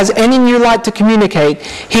God has any new light to communicate,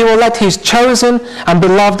 he will let his chosen and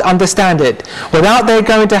beloved understand it, without their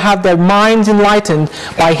going to have their minds enlightened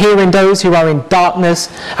by hearing those who are in darkness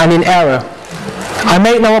and in error. I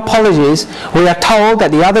make no apologies. We are told that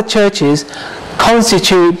the other churches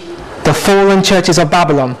constitute the fallen churches of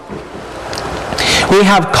Babylon. We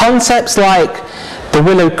have concepts like the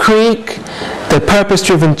Willow Creek, the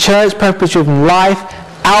purpose-driven church, purpose-driven life,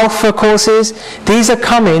 alpha courses. These are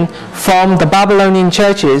coming from the Babylonian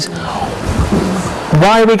churches.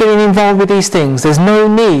 Why are we getting involved with these things? There's no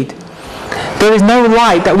need. There is no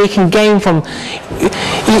light that we can gain from.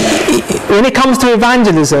 When it comes to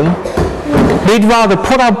evangelism, we'd rather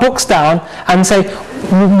put our books down and say,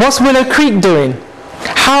 what's Willow Creek doing?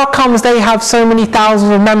 How comes they have so many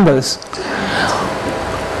thousands of members?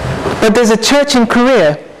 But there's a church in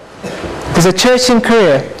Korea.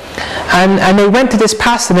 And they went to this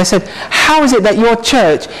pastor and they said, how is it that your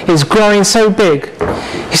church is growing so big?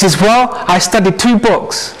 He says, well, I studied 2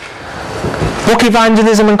 books, Book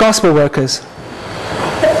Evangelism and Gospel Workers.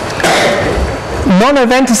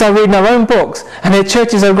 Non-Adventists are reading their own books and their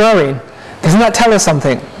churches are growing. Doesn't that tell us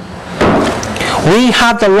something? We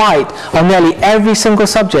have the light on nearly every single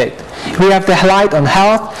subject. We have the light on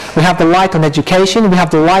health, we have the light on education, we have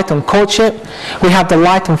the light on courtship, we have the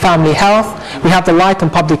light on family health, we have the light on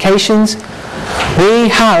publications. We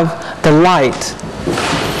have the light.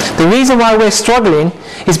 The reason why we're struggling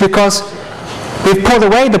is because we've put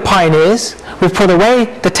away the pioneers, we've put away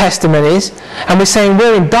the testimonies, and we're saying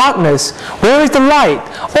we're in darkness. Where is the light?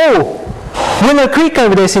 Oh, Willow Creek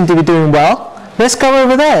over there seems to be doing well. Let's go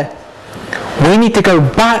over there. We need to go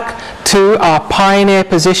back to our pioneer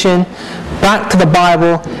position, back to the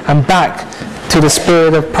Bible, and back to the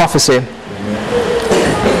spirit of prophecy.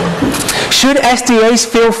 Should SDAs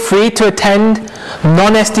feel free to attend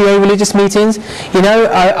non-SDA religious meetings? You know,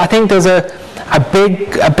 I think there's a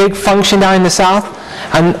big function down in the South,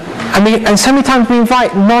 and so many times we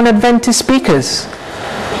invite non-Adventist speakers.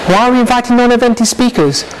 Why are we inviting non-Adventist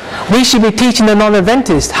speakers? We should be teaching the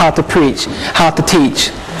non-Adventists how to preach, how to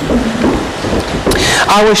teach.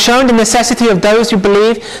 I was shown the necessity of those who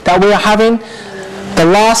believe that we are having the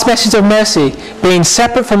last message of mercy, being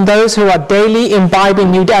separate from those who are daily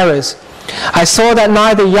imbibing new errors. I saw that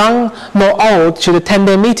neither young nor old should attend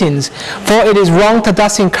their meetings, for it is wrong to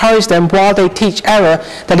thus encourage them while they teach error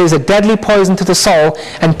that is a deadly poison to the soul,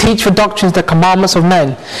 and teach for doctrines the commandments of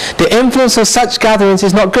men. The influence of such gatherings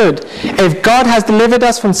is not good. If God has delivered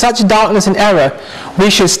us from such darkness and error, we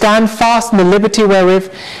should stand fast in the liberty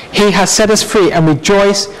wherewith he has set us free, and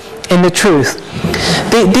rejoice in the truth.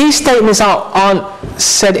 These statements aren't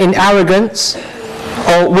said in arrogance,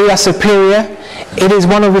 or we are superior. It is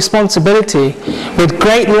one of responsibility. With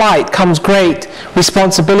great light comes great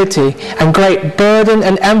responsibility and great burden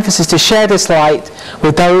and emphasis to share this light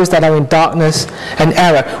with those that are in darkness and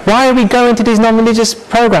error. Why are we going to these non-religious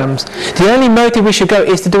programs? The only motive we should go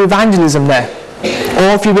is to do evangelism there,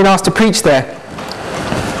 or if you've been asked to preach there.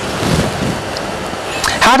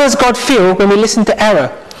 How does God feel when we listen to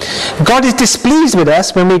error? God is displeased with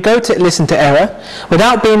us when we go to listen to error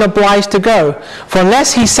without being obliged to go. For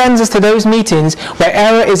unless he sends us to those meetings where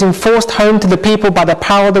error is enforced home to the people by the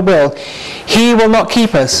power of the will, he will not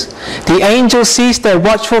keep us. The angels cease their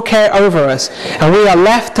watchful care over us, and we are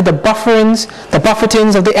left to the buffetings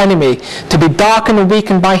of the enemy, to be darkened and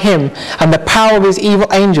weakened by him and the power of his evil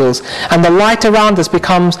angels, and the light around us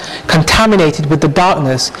becomes contaminated with the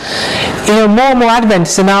darkness. More and more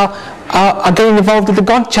Adventists are now are getting involved with the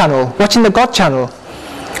God channel, watching the God channel,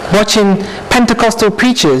 watching Pentecostal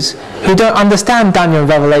preachers who don't understand Daniel and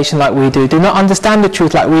Revelation like we do not understand the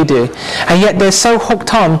truth like we do, and yet they're so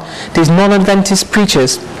hooked on these non-Adventist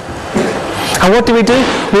preachers. And what do?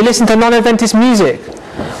 We listen to non-Adventist music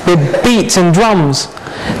with beats and drums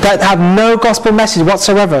that have no gospel message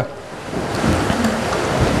whatsoever.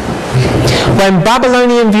 When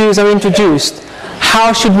Babylonian views are introduced,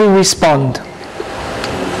 how should we respond?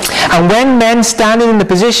 And when men standing in the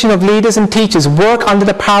position of leaders and teachers work under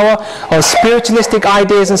the power of spiritualistic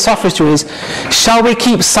ideas and sophistries, shall we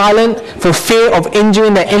keep silent for fear of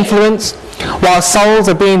injuring their influence while souls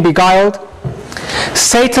are being beguiled?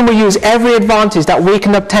 Satan will use every advantage that we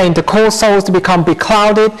can obtain to cause souls to become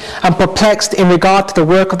beclouded and perplexed in regard to the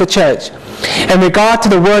work of the church, in regard to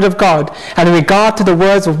the word of God, and in regard to the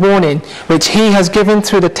words of warning which he has given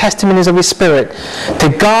through the testimonies of his Spirit, to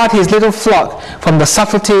guard his little flock from the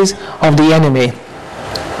subtleties of the enemy.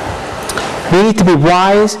 We need to be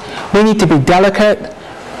wise, we need to be delicate,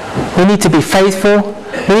 we need to be faithful,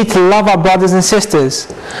 we need to love our brothers and sisters,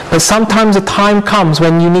 but sometimes a time comes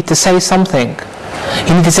when you need to say something.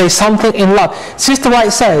 You need to say something in love. Sister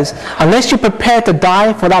White says, unless you're prepared to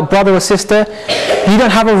die for that brother or sister, you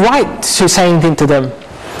don't have a right to say anything to them.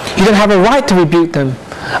 You don't have a right to rebuke them.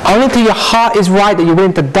 Only until your heart is right that you're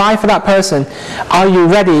willing to die for that person are you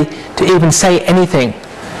ready to even say anything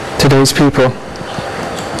to those people.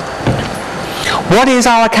 What is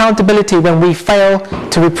our accountability when we fail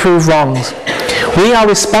to reprove wrongs? We are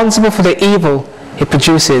responsible for the evil it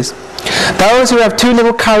produces. Those who have too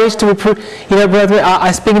little courage to reprove, brethren,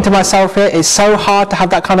 I'm speaking to myself here, it's so hard to have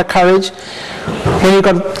that kind of courage when you've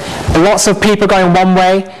got lots of people going one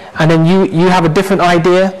way and then you have a different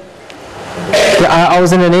idea. I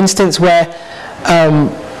was in an instance where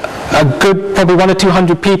a good probably 100 or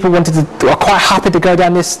 200 people were quite happy to go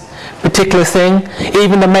down this particular thing.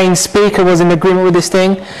 Even the main speaker was in agreement with this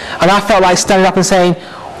thing, and I felt like standing up and saying,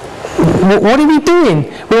 what are we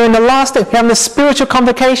doing? We're in the last day. We're having a spiritual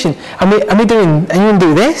convocation. And you going to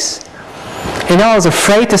do this? I was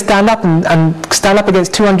afraid to stand up and stand up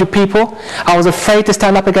against 200 people. I was afraid to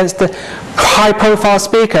stand up against the high-profile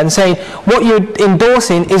speaker and saying, what you're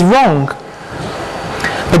endorsing is wrong.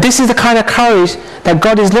 But this is the kind of courage that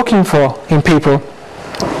God is looking for in people.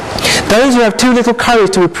 Those who have too little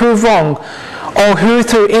courage to reprove wrong, or who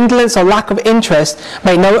through indolence or lack of interest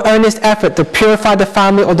make no earnest effort to purify the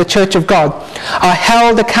family or the church of God, are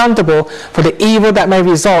held accountable for the evil that may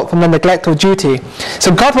result from the neglect of duty.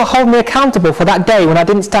 So God will hold me accountable for that day when I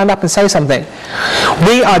didn't stand up and say something.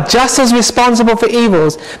 We are just as responsible for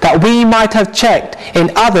evils that we might have checked in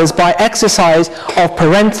others by exercise of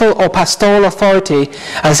parental or pastoral authority,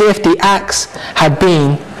 as if the acts had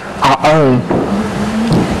been our own.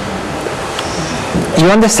 You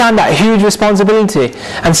understand that huge responsibility,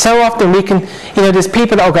 and so often we can, there's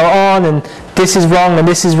people that will go on and this is wrong and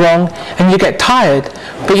this is wrong, and you get tired.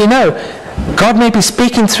 But God may be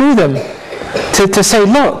speaking through them to say,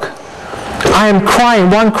 look, I am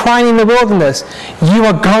crying in the wilderness. You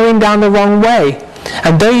are going down the wrong way.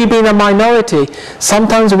 And though you've been a minority,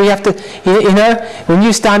 sometimes we have to, when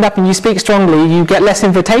you stand up and you speak strongly, you get less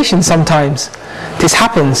invitation sometimes. This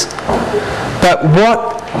happens. But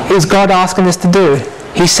what is God asking us to do?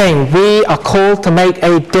 He's saying we are called to make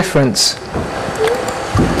a difference.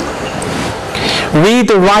 Read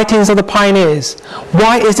the writings of the pioneers.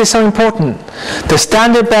 Why is this so important? The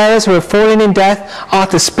standard bearers who have fallen in death are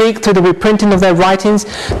to speak through the reprinting of their writings,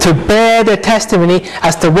 to bear their testimony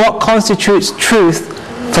as to what constitutes truth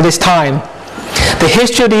for this time. The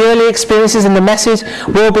history of the early experiences in the message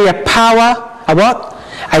will be a power, a what?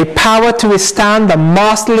 A power to withstand the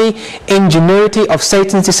masterly ingenuity of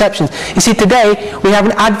Satan's deceptions. You see, today we have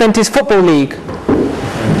an Adventist football league.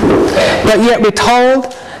 But yet we're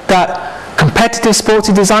told that competitive sports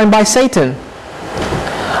is designed by Satan.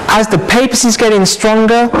 As the papacy is getting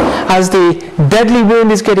stronger, as the deadly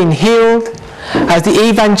wound is getting healed, as the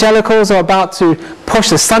evangelicals are about to push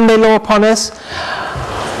the Sunday law upon us,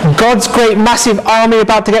 God's great massive army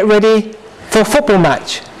about to get ready for a football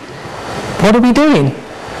match. What are we doing?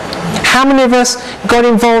 How many of us got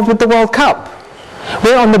involved with the World Cup?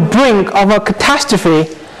 We're on the brink of a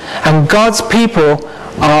catastrophe, and God's people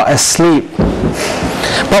are asleep.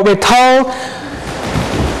 But we're told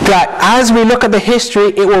that as we look at the history,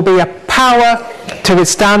 it will be a power to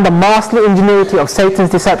withstand the masterly ingenuity of Satan's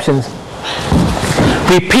deceptions.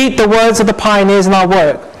 Repeat the words of the pioneers in our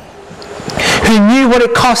work, who knew what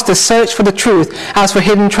it cost to search for the truth as for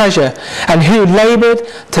hidden treasure, and who labored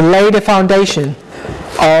to lay the foundation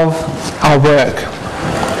of our work.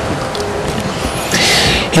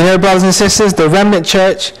 You know, brothers and sisters, the remnant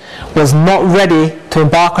church was not ready to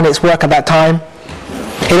embark on its work at that time.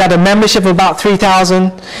 It had a membership of about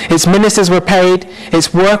 3,000, its ministers were paid,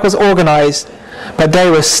 its work was organized, but they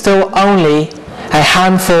were still only a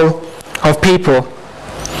handful of people.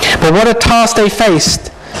 But what a task they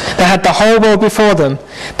faced. They had the whole world before them.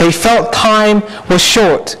 They felt time was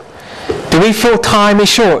short. Do we feel time is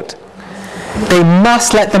short? They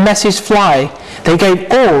must let the message fly. They gave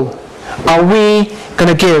all. Are we going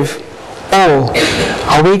to give all?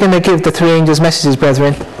 Are we going to give the three angels' messages,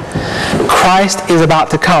 brethren? Christ is about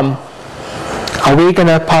to come. Are we going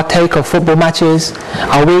to partake of football matches?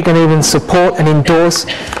 Are we going to even support and endorse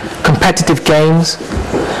competitive games?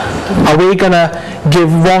 Are we going to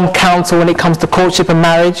give wrong counsel when it comes to courtship and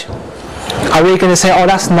marriage? Are we going to say, oh,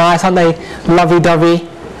 that's nice, aren't they lovey-dovey?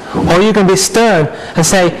 Or are you going to be stern and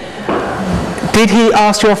say, did he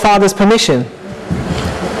ask your father's permission?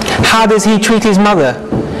 How does he treat his mother?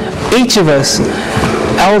 Each of us,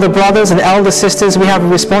 elder brothers and elder sisters, we have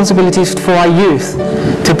responsibilities for our youth,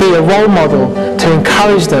 to be a role model, to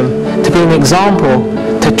encourage them, to be an example,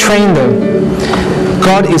 to train them.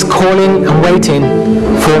 God is calling and waiting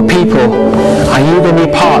for a people. Are you going to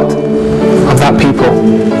be part of that people?